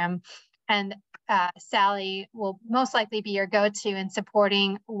program. And Sally will most likely be your go-to in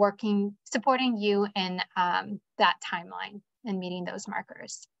supporting you in that timeline and meeting those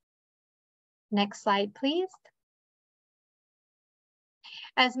markers. Next slide, please.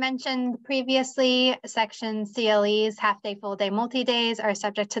 As mentioned previously, section CLEs, half-day, full-day, multi-days are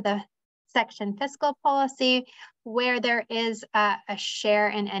subject to the section fiscal policy where there is a share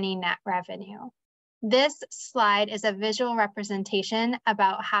in any net revenue. This slide is a visual representation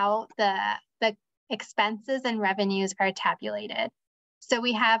about how the expenses and revenues are tabulated. So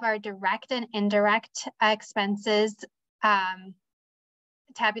we have our direct and indirect expenses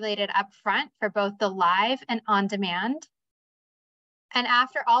tabulated up front for both the live and on-demand. And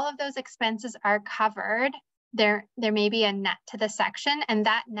after all of those expenses are covered, there may be a net to the section, and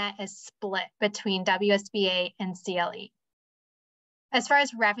that net is split between WSBA and CLE. As far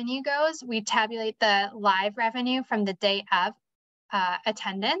as revenue goes, we tabulate the live revenue from the day of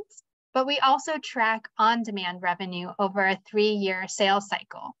attendance, but we also track on-demand revenue over a 3-year sales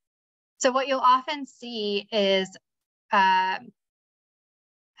cycle. So what you'll often see is kind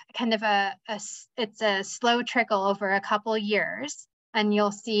of it's a slow trickle over a couple years, and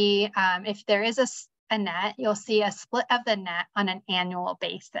you'll see if there is a net, you'll see a split of the net on an annual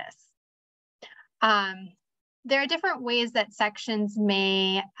basis. There are different ways that sections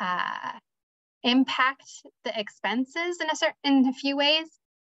may impact the expenses in a few ways.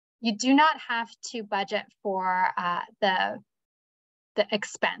 You do not have to budget for the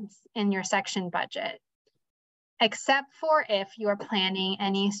expense in your section budget, except for if you are planning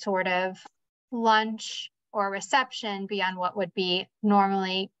any sort of lunch or reception beyond what would be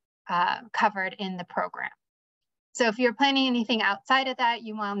normally covered in the program. So if you're planning anything outside of that,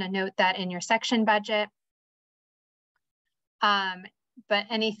 you want to note that in your section budget. But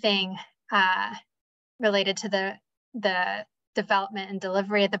anything related to the development and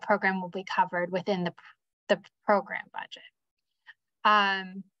delivery of the program will be covered within the program budget.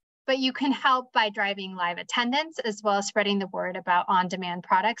 But you can help by driving live attendance as well as spreading the word about on-demand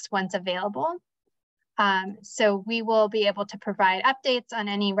products once available. So we will be able to provide updates on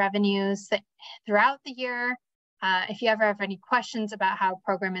any revenues throughout the year. If you ever have any questions about how a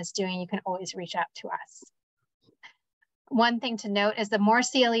program is doing, you can always reach out to us. One thing to note is the more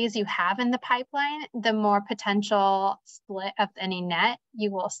CLEs you have in the pipeline, the more potential split of any net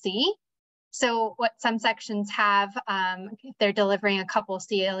you will see. So what some sections have, if they're delivering a couple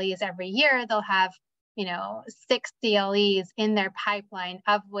CLEs every year, they'll have 6 CLEs in their pipeline,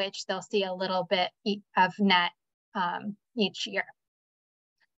 of which they'll see a little bit of net each year.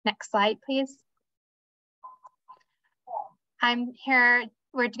 Next slide, please. I'm here,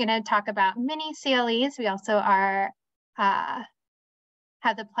 we're gonna talk about mini CLEs. We also have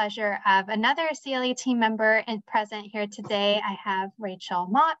the pleasure of another CLE team member present here today. I have Rachel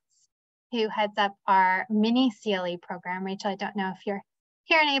Motz, who heads up our mini CLE program. Rachel, I don't know if you're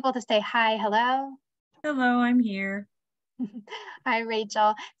here and able to say hi, hello. Hello, I'm here. Hi,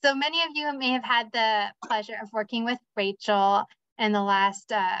 Rachel. So many of you may have had the pleasure of working with Rachel in the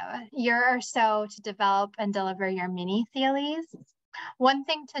last year or so to develop and deliver your mini CLEs. One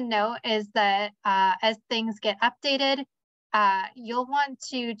thing to note is that as things get updated, you'll want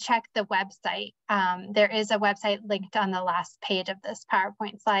to check the website. There is a website linked on the last page of this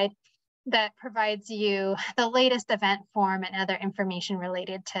PowerPoint slide that provides you the latest event form and other information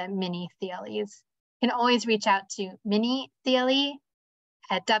related to mini CLEs. You can always reach out to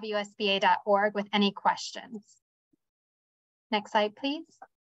minicle@wsba.org with any questions. Next slide, please.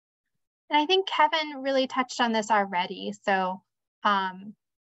 And I think Kevin really touched on this already. So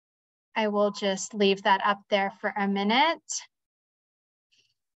I will just leave that up there for a minute.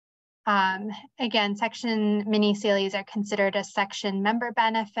 Again, section mini CLEs are considered a section member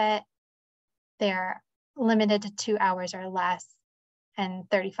benefit. They're limited to 2 hours or less and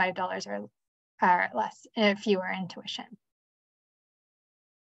 $35 or less, fewer in tuition.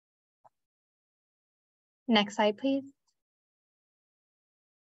 Next slide, please.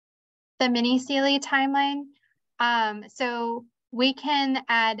 The mini CLE timeline. So we can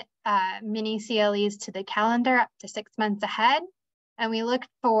add mini CLEs to the calendar up to 6 months ahead. And we look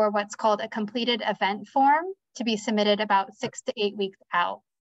for what's called a completed event form to be submitted about 6 to 8 weeks out.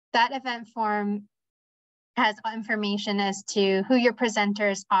 That event form has information as to who your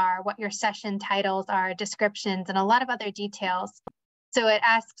presenters are, what your session titles are, descriptions, and a lot of other details. So it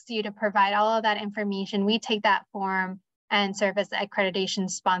asks you to provide all of that information. We take that form and serve as the accreditation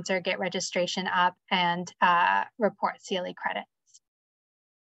sponsor, get registration up, and report CLE credits.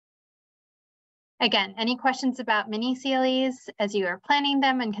 Again, any questions about mini CLEs as you are planning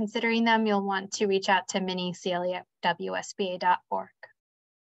them and considering them, you'll want to reach out to minicle@wsba.org.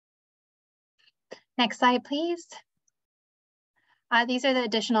 Next slide, please. These are the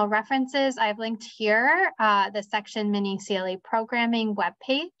additional references I've linked here. The section mini CLE programming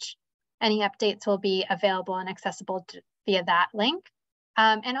webpage. Any updates will be available and accessible via that link.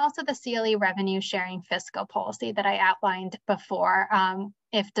 And also the CLE revenue sharing fiscal policy that I outlined before,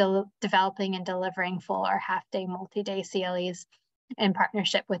 if developing and delivering full or half-day, multi-day CLEs in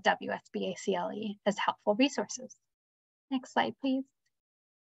partnership with WSBA CLE as helpful resources. Next slide, please.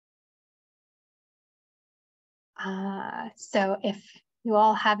 So if you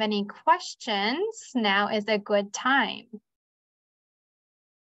all have any questions, now is a good time.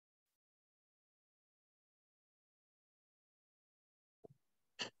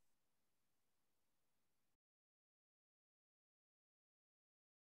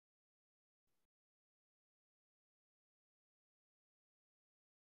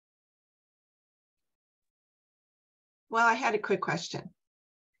 Well, I had a quick question.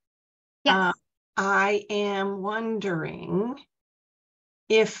 Yes. I am wondering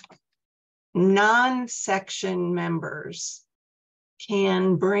if non-section members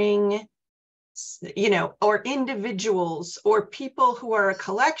can bring, or individuals or people who are a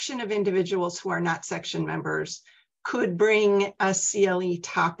collection of individuals who are not section members could bring a CLE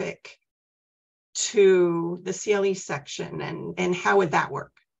topic to the CLE section, and how would that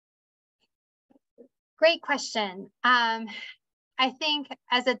work? Great question. I think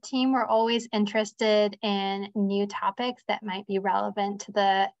as a team, we're always interested in new topics that might be relevant to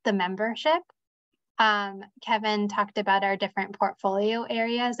the membership. Kevin talked about our different portfolio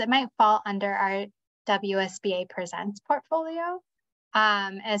areas that might fall under our WSBA Presents portfolio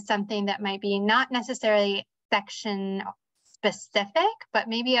as something that might be not necessarily section specific, but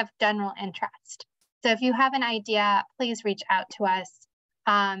maybe of general interest. So if you have an idea, please reach out to us.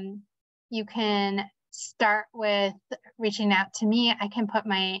 You can start with reaching out to me. I can put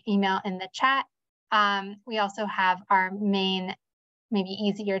my email in the chat. We also have our main, maybe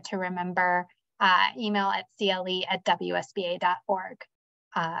easier to remember, email at cle@wsba.org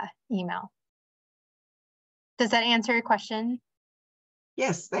email. Does that answer your question?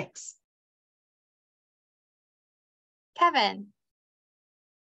 Yes, thanks. I Kevin.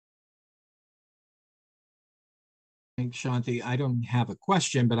 think, Shanti, I don't have a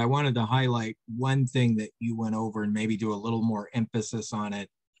question, but I wanted to highlight one thing that you went over and maybe do a little more emphasis on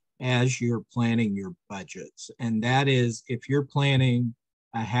it as you're planning your budgets. And that is, if you're planning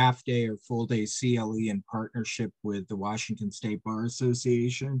a half-day or full-day CLE in partnership with the Washington State Bar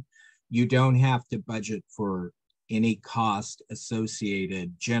Association, you don't have to budget for any cost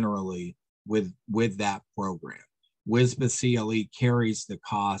associated generally with that program. WSBA CLE carries the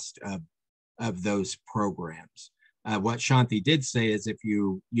cost of those programs. What Shanti did say is if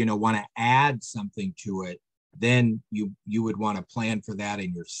you want to add something to it, then you would want to plan for that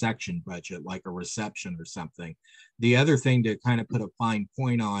in your section budget, like a reception or something. The other thing to kind of put a fine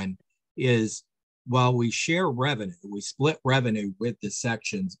point on is while we share revenue, we split revenue with the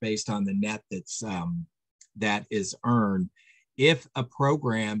sections based on the net that is earned. If a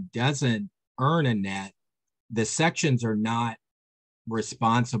program doesn't earn a net, the sections are not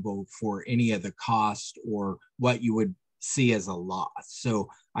responsible for any of the cost or what you would see as a loss. So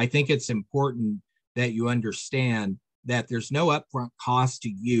I think it's important that you understand that there's no upfront cost to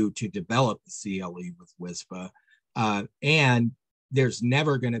you to develop the CLE with WSBA, and there's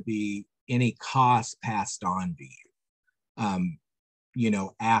never going to be any cost passed on to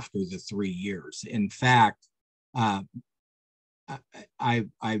you, after the 3 years. In fact,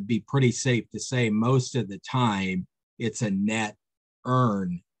 I'd be pretty safe to say most of the time it's a net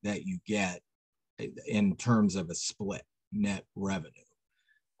earn that you get in terms of a split net revenue.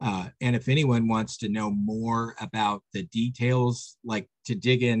 And if anyone wants to know more about the details, like to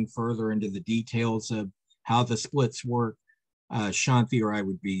dig in further into the details of how the splits work, Shanti or I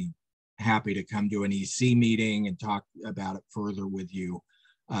would be happy to come to an EC meeting and talk about it further with you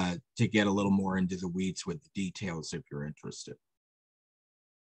to get a little more into the weeds with the details if you're interested.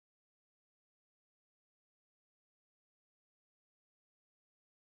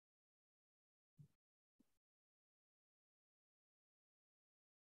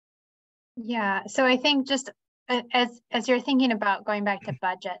 Yeah, so I think just as you're thinking about going back to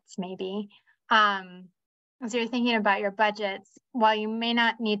budgets, maybe, as you're thinking about your budgets, while you may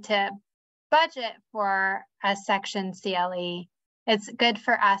not need to budget for a section CLE, it's good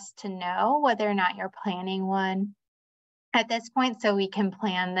for us to know whether or not you're planning one at this point, so we can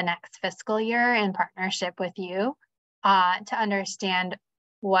plan the next fiscal year in partnership with you to understand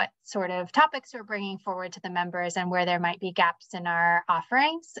what sort of topics we're bringing forward to the members and where there might be gaps in our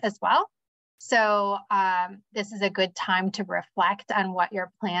offerings as well. So this is a good time to reflect on what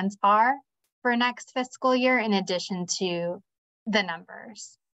your plans are for next fiscal year in addition to the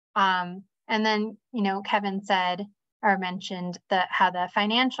numbers. And then, you know, Kevin said or mentioned how the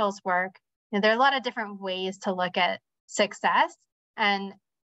financials work. You know, there are a lot of different ways to look at success. And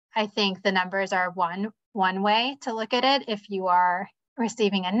I think the numbers are one way to look at it if you are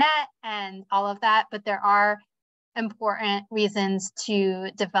receiving a net and all of that, but there are important reasons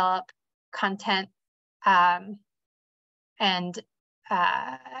to develop content and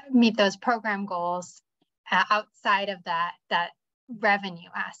meet those program goals outside of that revenue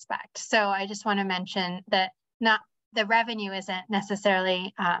aspect. So I just want to mention that the revenue isn't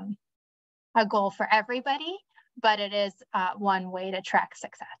necessarily a goal for everybody, but it is one way to track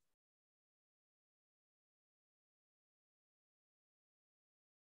success.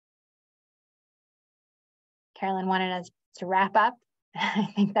 Carolyn wanted us to wrap up. I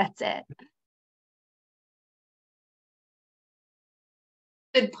think that's it.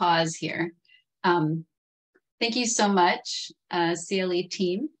 Good pause here. Thank you so much, CLE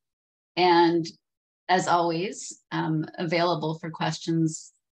team. And as always, available for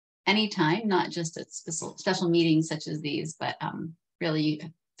questions anytime, not just at special meetings such as these, but really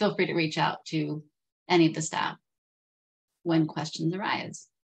feel free to reach out to any of the staff when questions arise.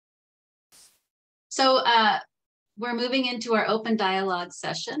 So we're moving into our open dialogue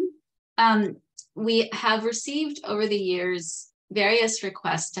session. We have received over the years various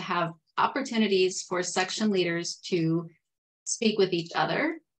requests to have opportunities for section leaders to speak with each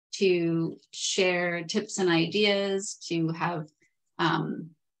other, to share tips and ideas, to have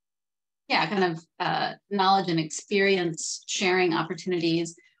knowledge and experience sharing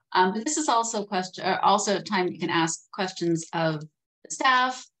opportunities. But this is also a time you can ask questions of the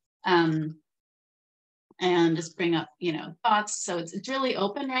staff and just bring up, you know, thoughts. So it's really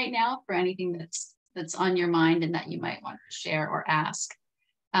open right now for anything that's on your mind and that you might want to share or ask.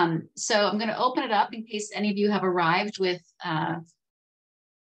 So I'm going to open it up in case any of you have arrived with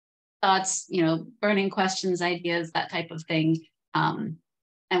thoughts, you know, burning questions, ideas, that type of thing. And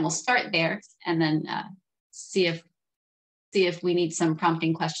we'll start there and then see if we need some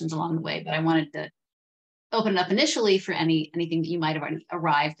prompting questions along the way. But I wanted to open it up initially for anything that you might have already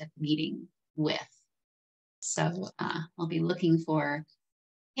arrived at the meeting with. So I'll be looking for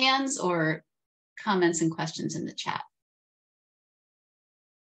hands or comments and questions in the chat.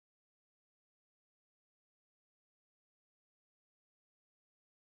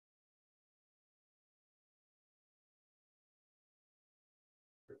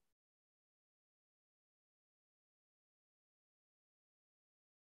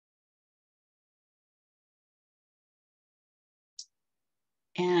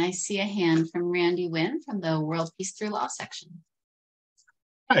 And I see a hand from Randy Wynn from the World Peace Through Law section.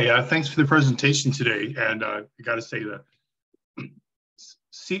 Hi, thanks for the presentation today. And I got to say that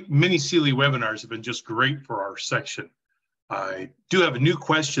many CLE webinars have been just great for our section. I do have a new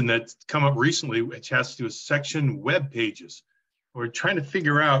question that's come up recently, which has to do with section web pages. We're trying to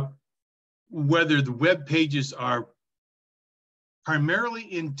figure out whether the web pages are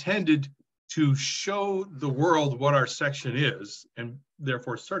primarily intended to show the world what our section is, and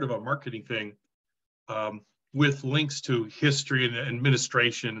therefore sort of a marketing thing with links to history and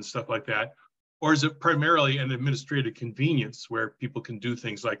administration and stuff like that, or is it primarily an administrative convenience where people can do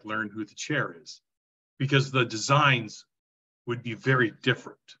things like learn who the chair is? Because the designs would be very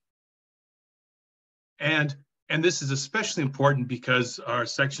different. And this is especially important because our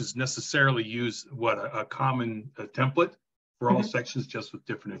sections necessarily use a common template for all sections, just with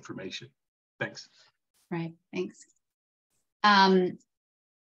different information. Thanks. Right, thanks. I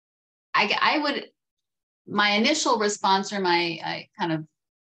would, my initial response or my kind of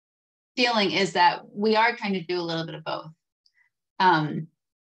feeling is that we are trying to do a little bit of both.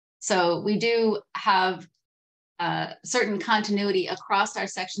 So we do have certain continuity across our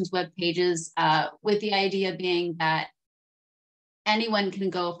sections web pages, with the idea being that anyone can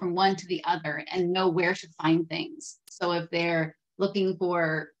go from one to the other and know where to find things. So if they're looking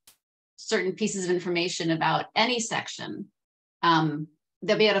for certain pieces of information about any section, they'll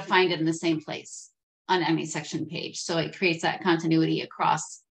be able to find it in the same place on any section page. So it creates that continuity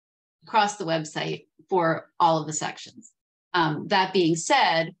across the website for all of the sections. That being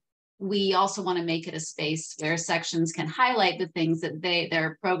said, we also want to make it a space where sections can highlight the things that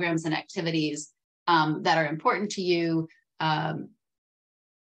their programs and activities that are important to you,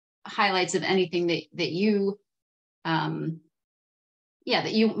 highlights of anything that you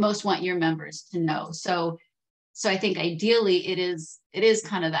that you most want your members to know. So I think ideally it is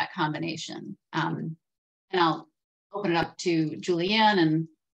kind of that combination. And I'll open it up to Julianne and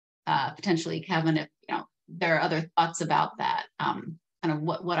potentially Kevin if there are other thoughts about that, kind of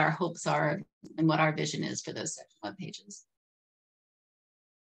what our hopes are and what our vision is for those section web pages.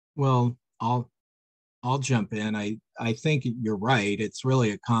 Well, I'll jump in. I think you're right. It's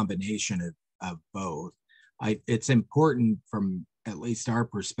really a combination of both. It's important from at least our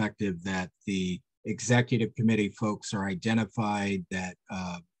perspective that the executive committee folks are identified, that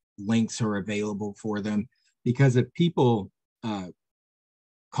links are available for them, because if people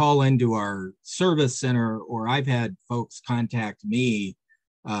call into our service center, or I've had folks contact me,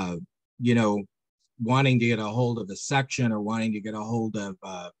 wanting to get a hold of a section or wanting to get a hold of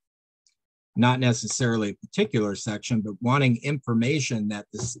not necessarily a particular section, but wanting information that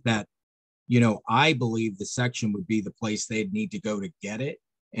I believe the section would be the place they'd need to go to get it.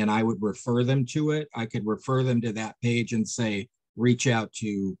 And I would refer them to it. I could refer them to that page and say, reach out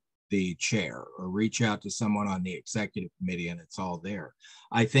to the chair or reach out to someone on the executive committee, and it's all there.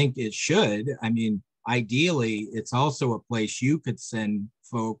 I think it should. I mean, ideally, it's also a place you could send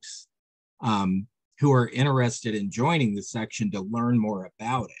folks who are interested in joining the section to learn more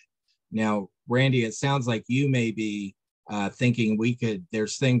about it. Now, Randy, it sounds like you may be thinking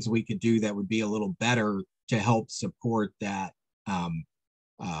there's things we could do that would be a little better to help support that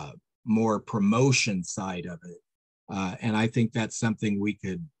more promotion side of it. And I think that's something we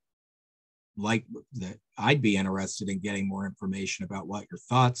could that I'd be interested in getting more information about what your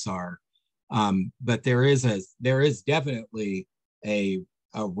thoughts are. But there is definitely a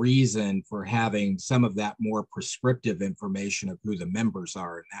reason for having some of that more prescriptive information of who the members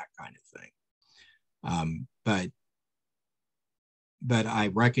are and that kind of thing. But I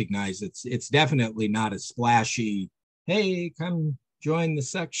recognize it's definitely not a splashy, hey, come join the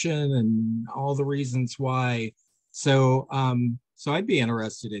section and all the reasons why. So I'd be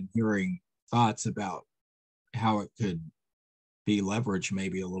interested in hearing thoughts about how it could be leveraged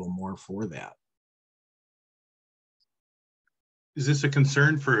maybe a little more for that. Is this a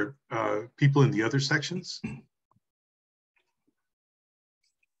concern for people in the other sections?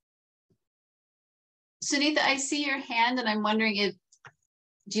 Sunitha, I see your hand and I'm wondering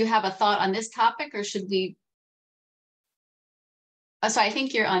do you have a thought on this topic, or should we? So I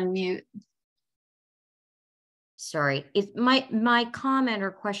think you're on mute. Sorry, my comment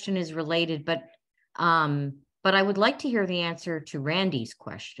or question is related, but I would like to hear the answer to Randy's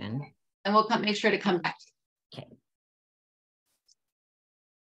question. And we'll make sure to come back to you. Okay.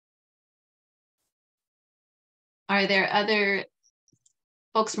 Are there other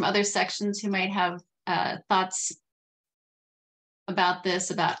folks from other sections who might have thoughts about this,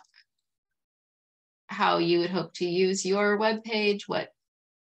 about how you would hope to use your web page?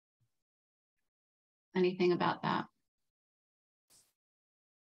 Anything about that?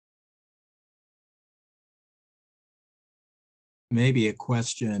 Maybe a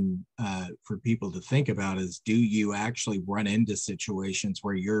question for people to think about is, do you actually run into situations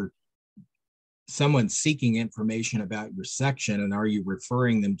where someone's seeking information about your section, and are you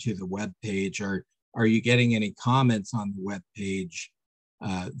referring them to the web page, or are you getting any comments on the web page,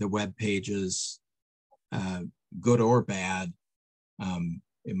 the web pages, good or bad?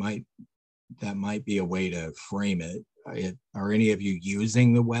 That might be a way to frame it. Are any of you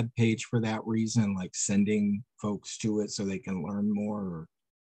using the web page for that reason, like sending folks to it so they can learn more? Or?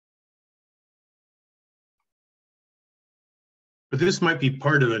 But this might be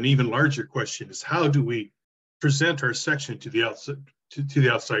part of an even larger question: is how do we present our section to the outside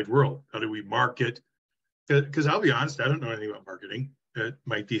outside world? How do we market? Because I'll be honest, I don't know anything about marketing. It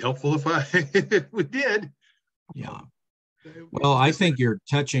might be helpful if we did. Yeah. Well, I think you're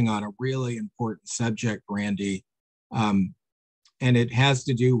touching on a really important subject, Randy. And it has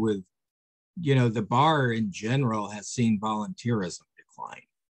to do with, you know, the bar in general has seen volunteerism decline,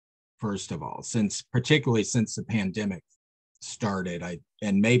 first of all, particularly since the pandemic started.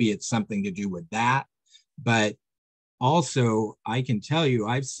 And maybe it's something to do with that, but also I can tell you,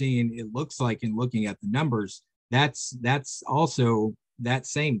 I've seen, it looks like in looking at the numbers, that's also that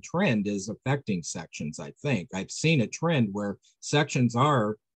same trend is affecting sections. I think I've seen a trend where sections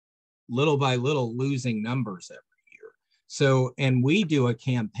are little by little losing numbers every year. So, and we do a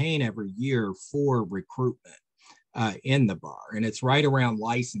campaign every year for recruitment in the bar, and it's right around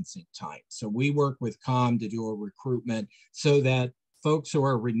licensing time. So we work with COM to do a recruitment so that folks who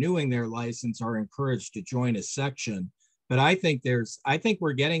are renewing their license are encouraged to join a section. But I think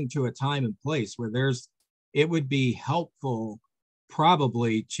we're getting to a time and place where it would be helpful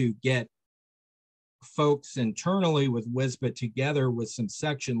probably to get folks internally with WSBA together with some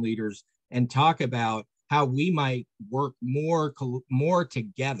section leaders and talk about how we might work more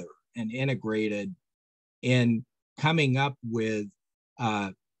together and integrated in coming up with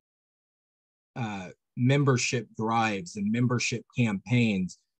membership drives and membership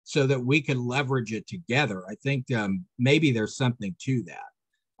campaigns so that we could leverage it together. I think maybe there's something to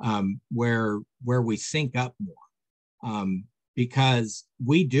that where we sync up more. Because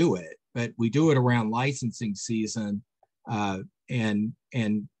we do it, but we do it around licensing season and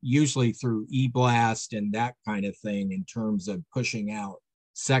usually through e-blast and that kind of thing in terms of pushing out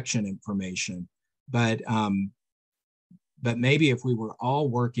section information. But maybe if we were all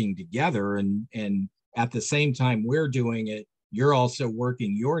working together and at the same time we're doing it, you're also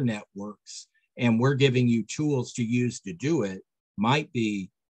working your networks and we're giving you tools to use to do it, might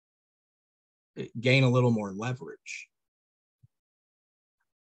be gain a little more leverage.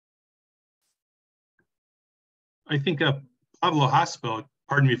 I think Pablo Hospital,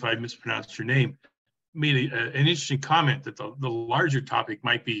 pardon me if I mispronounced your name, made an interesting comment that the larger topic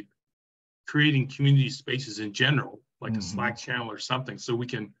might be creating community spaces in general, like a Slack channel or something, so we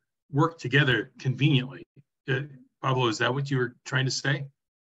can work together conveniently. Pablo, is that what you were trying to say?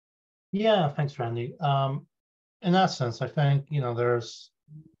 Yeah, thanks, Randy. In that sense, I think, you know, there's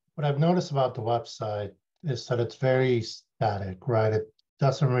what I've noticed about the website is that it's very static, right? It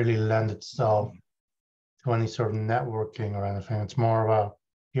doesn't really lend itself to any sort of networking or anything. It's more about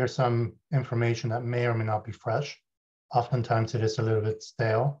here's some information that may or may not be fresh. Oftentimes it is a little bit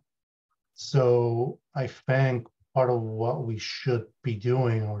stale. So I think part of what we should be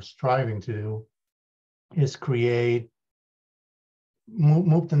doing or striving to do is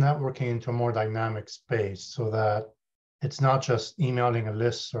move the networking into a more dynamic space so that it's not just emailing a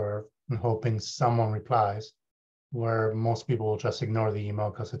listserv and hoping someone replies, where most people will just ignore the email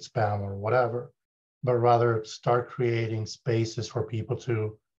because it's spam or whatever, but rather start creating spaces for people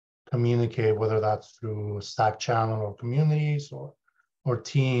to communicate, whether that's through a Slack channel or communities or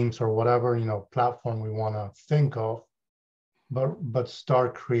teams or whatever, you know, platform we want to think of, but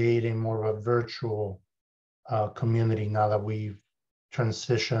start creating more of a virtual community now that we've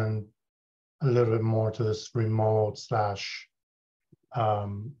transitioned a little bit more to this remote /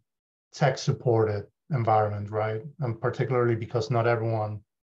 tech supported environment, right? And particularly because not everyone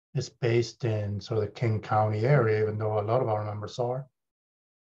is based in sort of the King County area, even though a lot of our members are.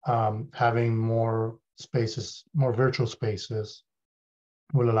 Having more spaces, more virtual spaces,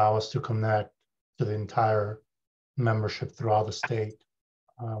 will allow us to connect to the entire membership throughout the state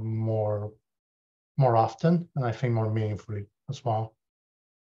more often, and I think more meaningfully as well.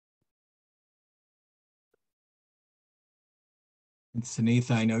 And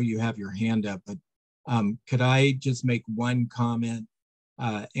Sunitha, I know you have your hand up, but could I just make one comment?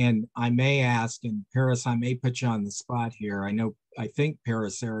 And I may ask, and Paris, I may put you on the spot here. I think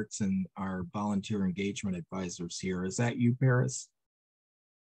Paris Erickson, our volunteer engagement advisor, is here. Is that you, Paris?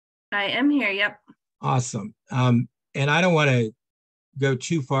 I am here, yep. Awesome. And I don't want to go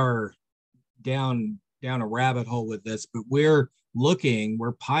too far down a rabbit hole with this, but we're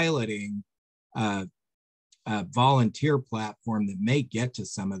piloting a volunteer platform that may get to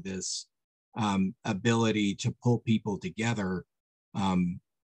some of this ability to pull people together.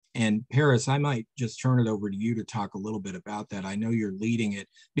 And Paris, I might just turn it over to you to talk a little bit about that. I know you're leading it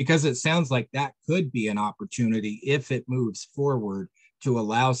because it sounds like that could be an opportunity if it moves forward to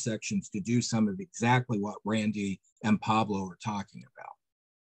allow sections to do some of exactly what Randy and Pablo are talking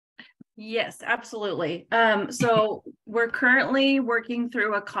about. Yes, absolutely. So we're currently working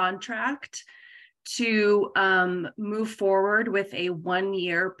through a contract to move forward with a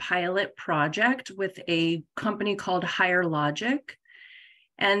 1-year pilot project with a company called Higher Logic.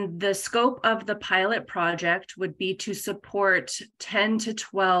 And the scope of the pilot project would be to support 10 to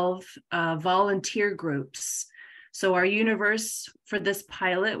 12 volunteer groups. So our universe for this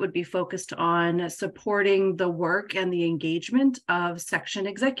pilot would be focused on supporting the work and the engagement of section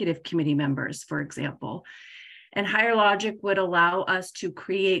executive committee members, for example. And Higher Logic would allow us to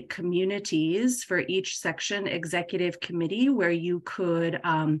create communities for each section executive committee where you could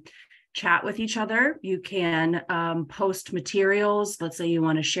chat with each other. You can post materials. Let's say you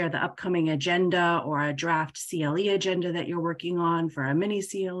want to share the upcoming agenda or a draft CLE agenda that you're working on for a mini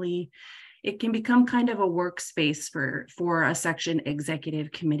CLE. It can become kind of a workspace for a section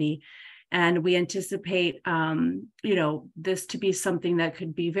executive committee. And we anticipate, this to be something that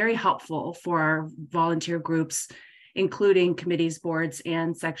could be very helpful for our volunteer groups, including committees, boards,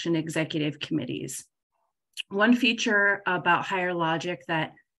 and section executive committees. One feature about Higher Logic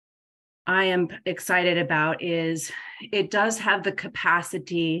that I am excited about is it does have the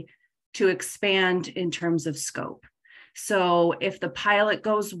capacity to expand in terms of scope. So if the pilot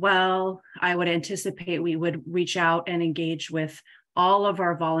goes well, I would anticipate we would reach out and engage with all of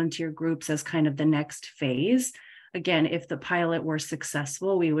our volunteer groups as kind of the next phase. Again, if the pilot were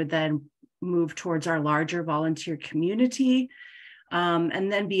successful, we would then move towards our larger volunteer community. And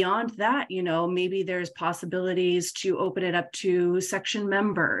then beyond that, maybe there's possibilities to open it up to section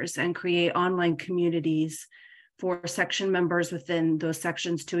members and create online communities for section members within those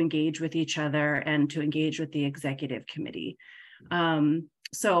sections to engage with each other and to engage with the executive committee.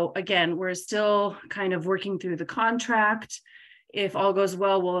 So again, we're still kind of working through the contract. If all goes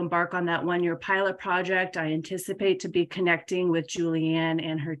well, we'll embark on that one-year pilot project. I anticipate to be connecting with Julianne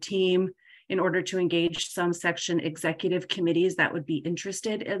and her team in order to engage some section executive committees that would be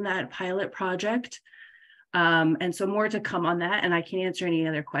interested in that pilot project. And so more to come on that, and I can answer any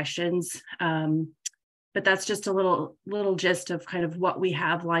other questions. But that's just a little gist of kind of what we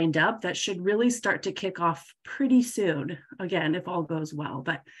have lined up that should really start to kick off pretty soon. Again, if all goes well,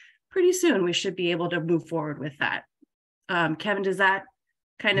 but pretty soon we should be able to move forward with that. Kevin, does that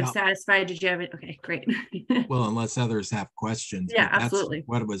kind of satisfy? Did you have it? Okay, great. Well, unless others have questions. Yeah, that's absolutely.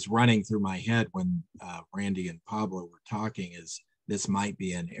 What was running through my head when Randy and Pablo were talking is this might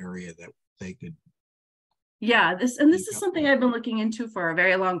be an area that they could. Yeah, this is something I've been looking into for a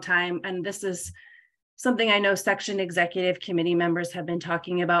very long time. And this is something I know section executive committee members have been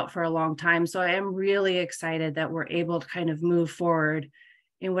talking about for a long time. So I am really excited that we're able to kind of move forward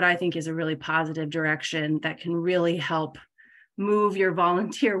in what I think is a really positive direction that can really help move your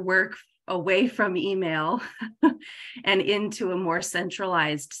volunteer work away from email and into a more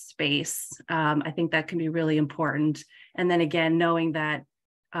centralized space. I think that can be really important. And then again, knowing that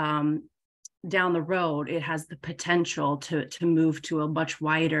down the road, it has the potential to move to a much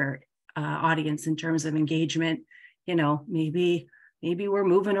wider audience in terms of engagement. Maybe we're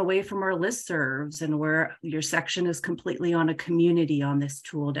moving away from our listservs and where your section is completely on a community on this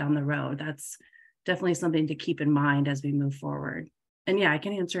tool down the road. That's definitely something to keep in mind as we move forward. And yeah, I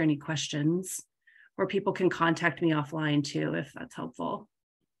can answer any questions, or people can contact me offline too, if that's helpful.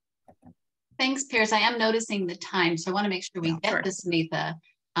 Thanks, Pierce. I am noticing the time, so I want to make sure we get this, Sunitha.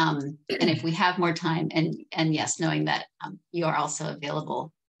 And if we have more time, and yes, knowing that you are also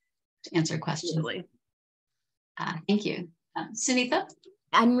available to answer questions. Absolutely. Thank you. Sunitha?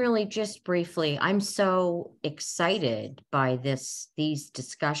 And really just briefly, I'm so excited by these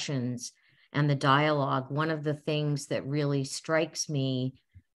discussions and the dialogue. One of the things that really strikes me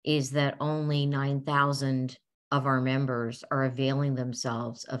is that only 9,000 of our members are availing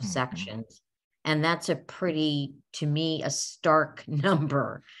themselves of sections. And that's to me, a stark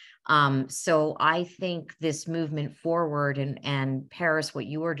number. So I think this movement forward and Paris, what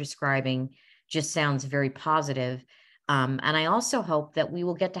you were describing just sounds very positive. And I also hope that we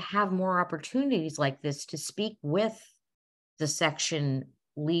will get to have more opportunities like this to speak with the section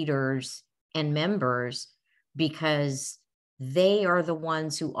leaders and members, because they are the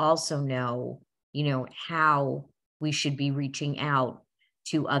ones who also know, how we should be reaching out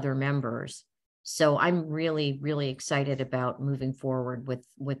to other members. So I'm really, really excited about moving forward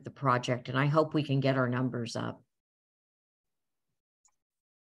with the project, and I hope we can get our numbers up.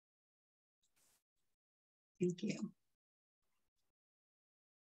 Thank you.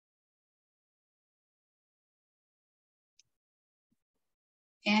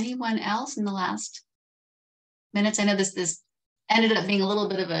 Anyone else in the last minutes? I know this ended up being a little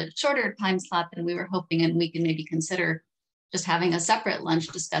bit of a shorter time slot than we were hoping, and we can maybe consider just having a separate lunch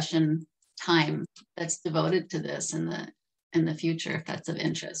discussion time that's devoted to this in the future, if that's of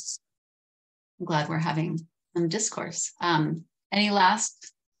interest. I'm glad we're having some discourse. Any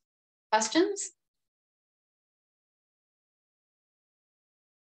last questions?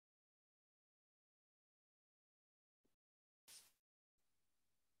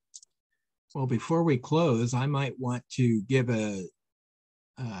 Well, before we close, I might want to give a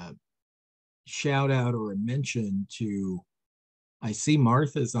shout out or a mention to, I see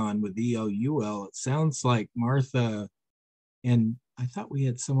Martha's on with ELUL. It sounds like Martha, and I thought we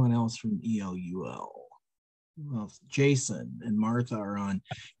had someone else from ELUL. Well, Jason and Martha are on.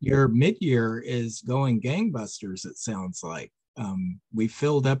 Your mid-year is going gangbusters, it sounds like. We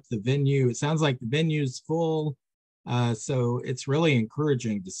filled up the venue. It sounds like the venue's full. So it's really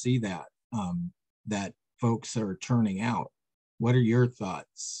encouraging to see that, that folks are turning out. What are your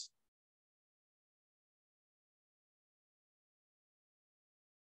thoughts?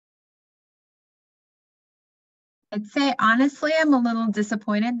 I'd say, honestly, I'm a little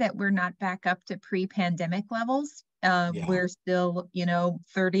disappointed that we're not back up to pre-pandemic levels. We're still,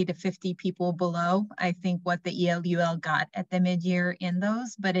 30 to 50 people below, I think, what the ELUL got at the mid-year in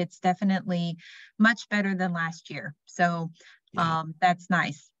those, but it's definitely much better than last year. So that's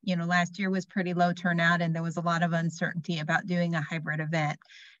nice. Last year was pretty low turnout and there was a lot of uncertainty about doing a hybrid event.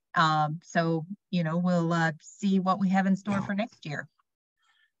 So, we'll see what we have in store for next year.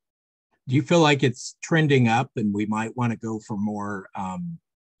 Do you feel like it's trending up and we might want to go for more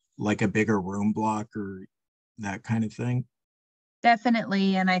like a bigger room block or that kind of thing?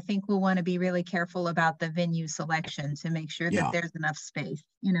 Definitely. And I think we'll want to be really careful about the venue selection to make sure that there's enough space.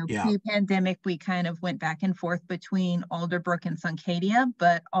 Pre-pandemic, we kind of went back and forth between Alderbrook and Suncadia,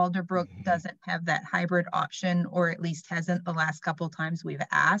 but Alderbrook doesn't have that hybrid option, or at least hasn't the last couple of times we've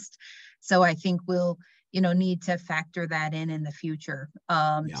asked. So I think we'll need to factor that in the future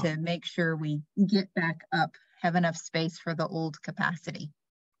to make sure we get back up, have enough space for the old capacity.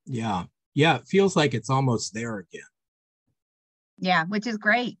 Yeah. It feels like it's almost there again. Yeah, which is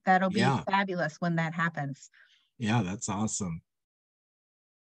great. That'll be fabulous when that happens. Yeah, that's awesome.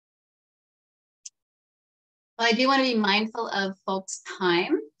 Well, I do want to be mindful of folks'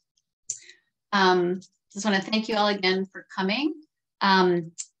 time. Just want to thank you all again for coming.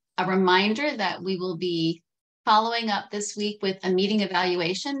 A reminder that we will be following up this week with a meeting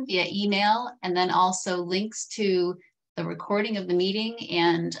evaluation via email, and then also links to the recording of the meeting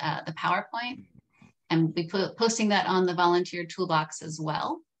and the PowerPoint. And we'll be posting that on the volunteer toolbox as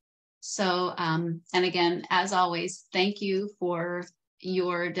well. So, and again, as always, thank you for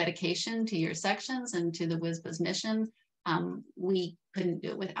your dedication to your sections and to the WSBA's mission. We couldn't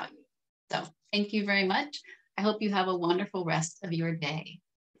do it without you. So thank you very much. I hope you have a wonderful rest of your day.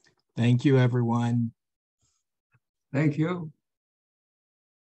 Thank you, everyone. Thank you.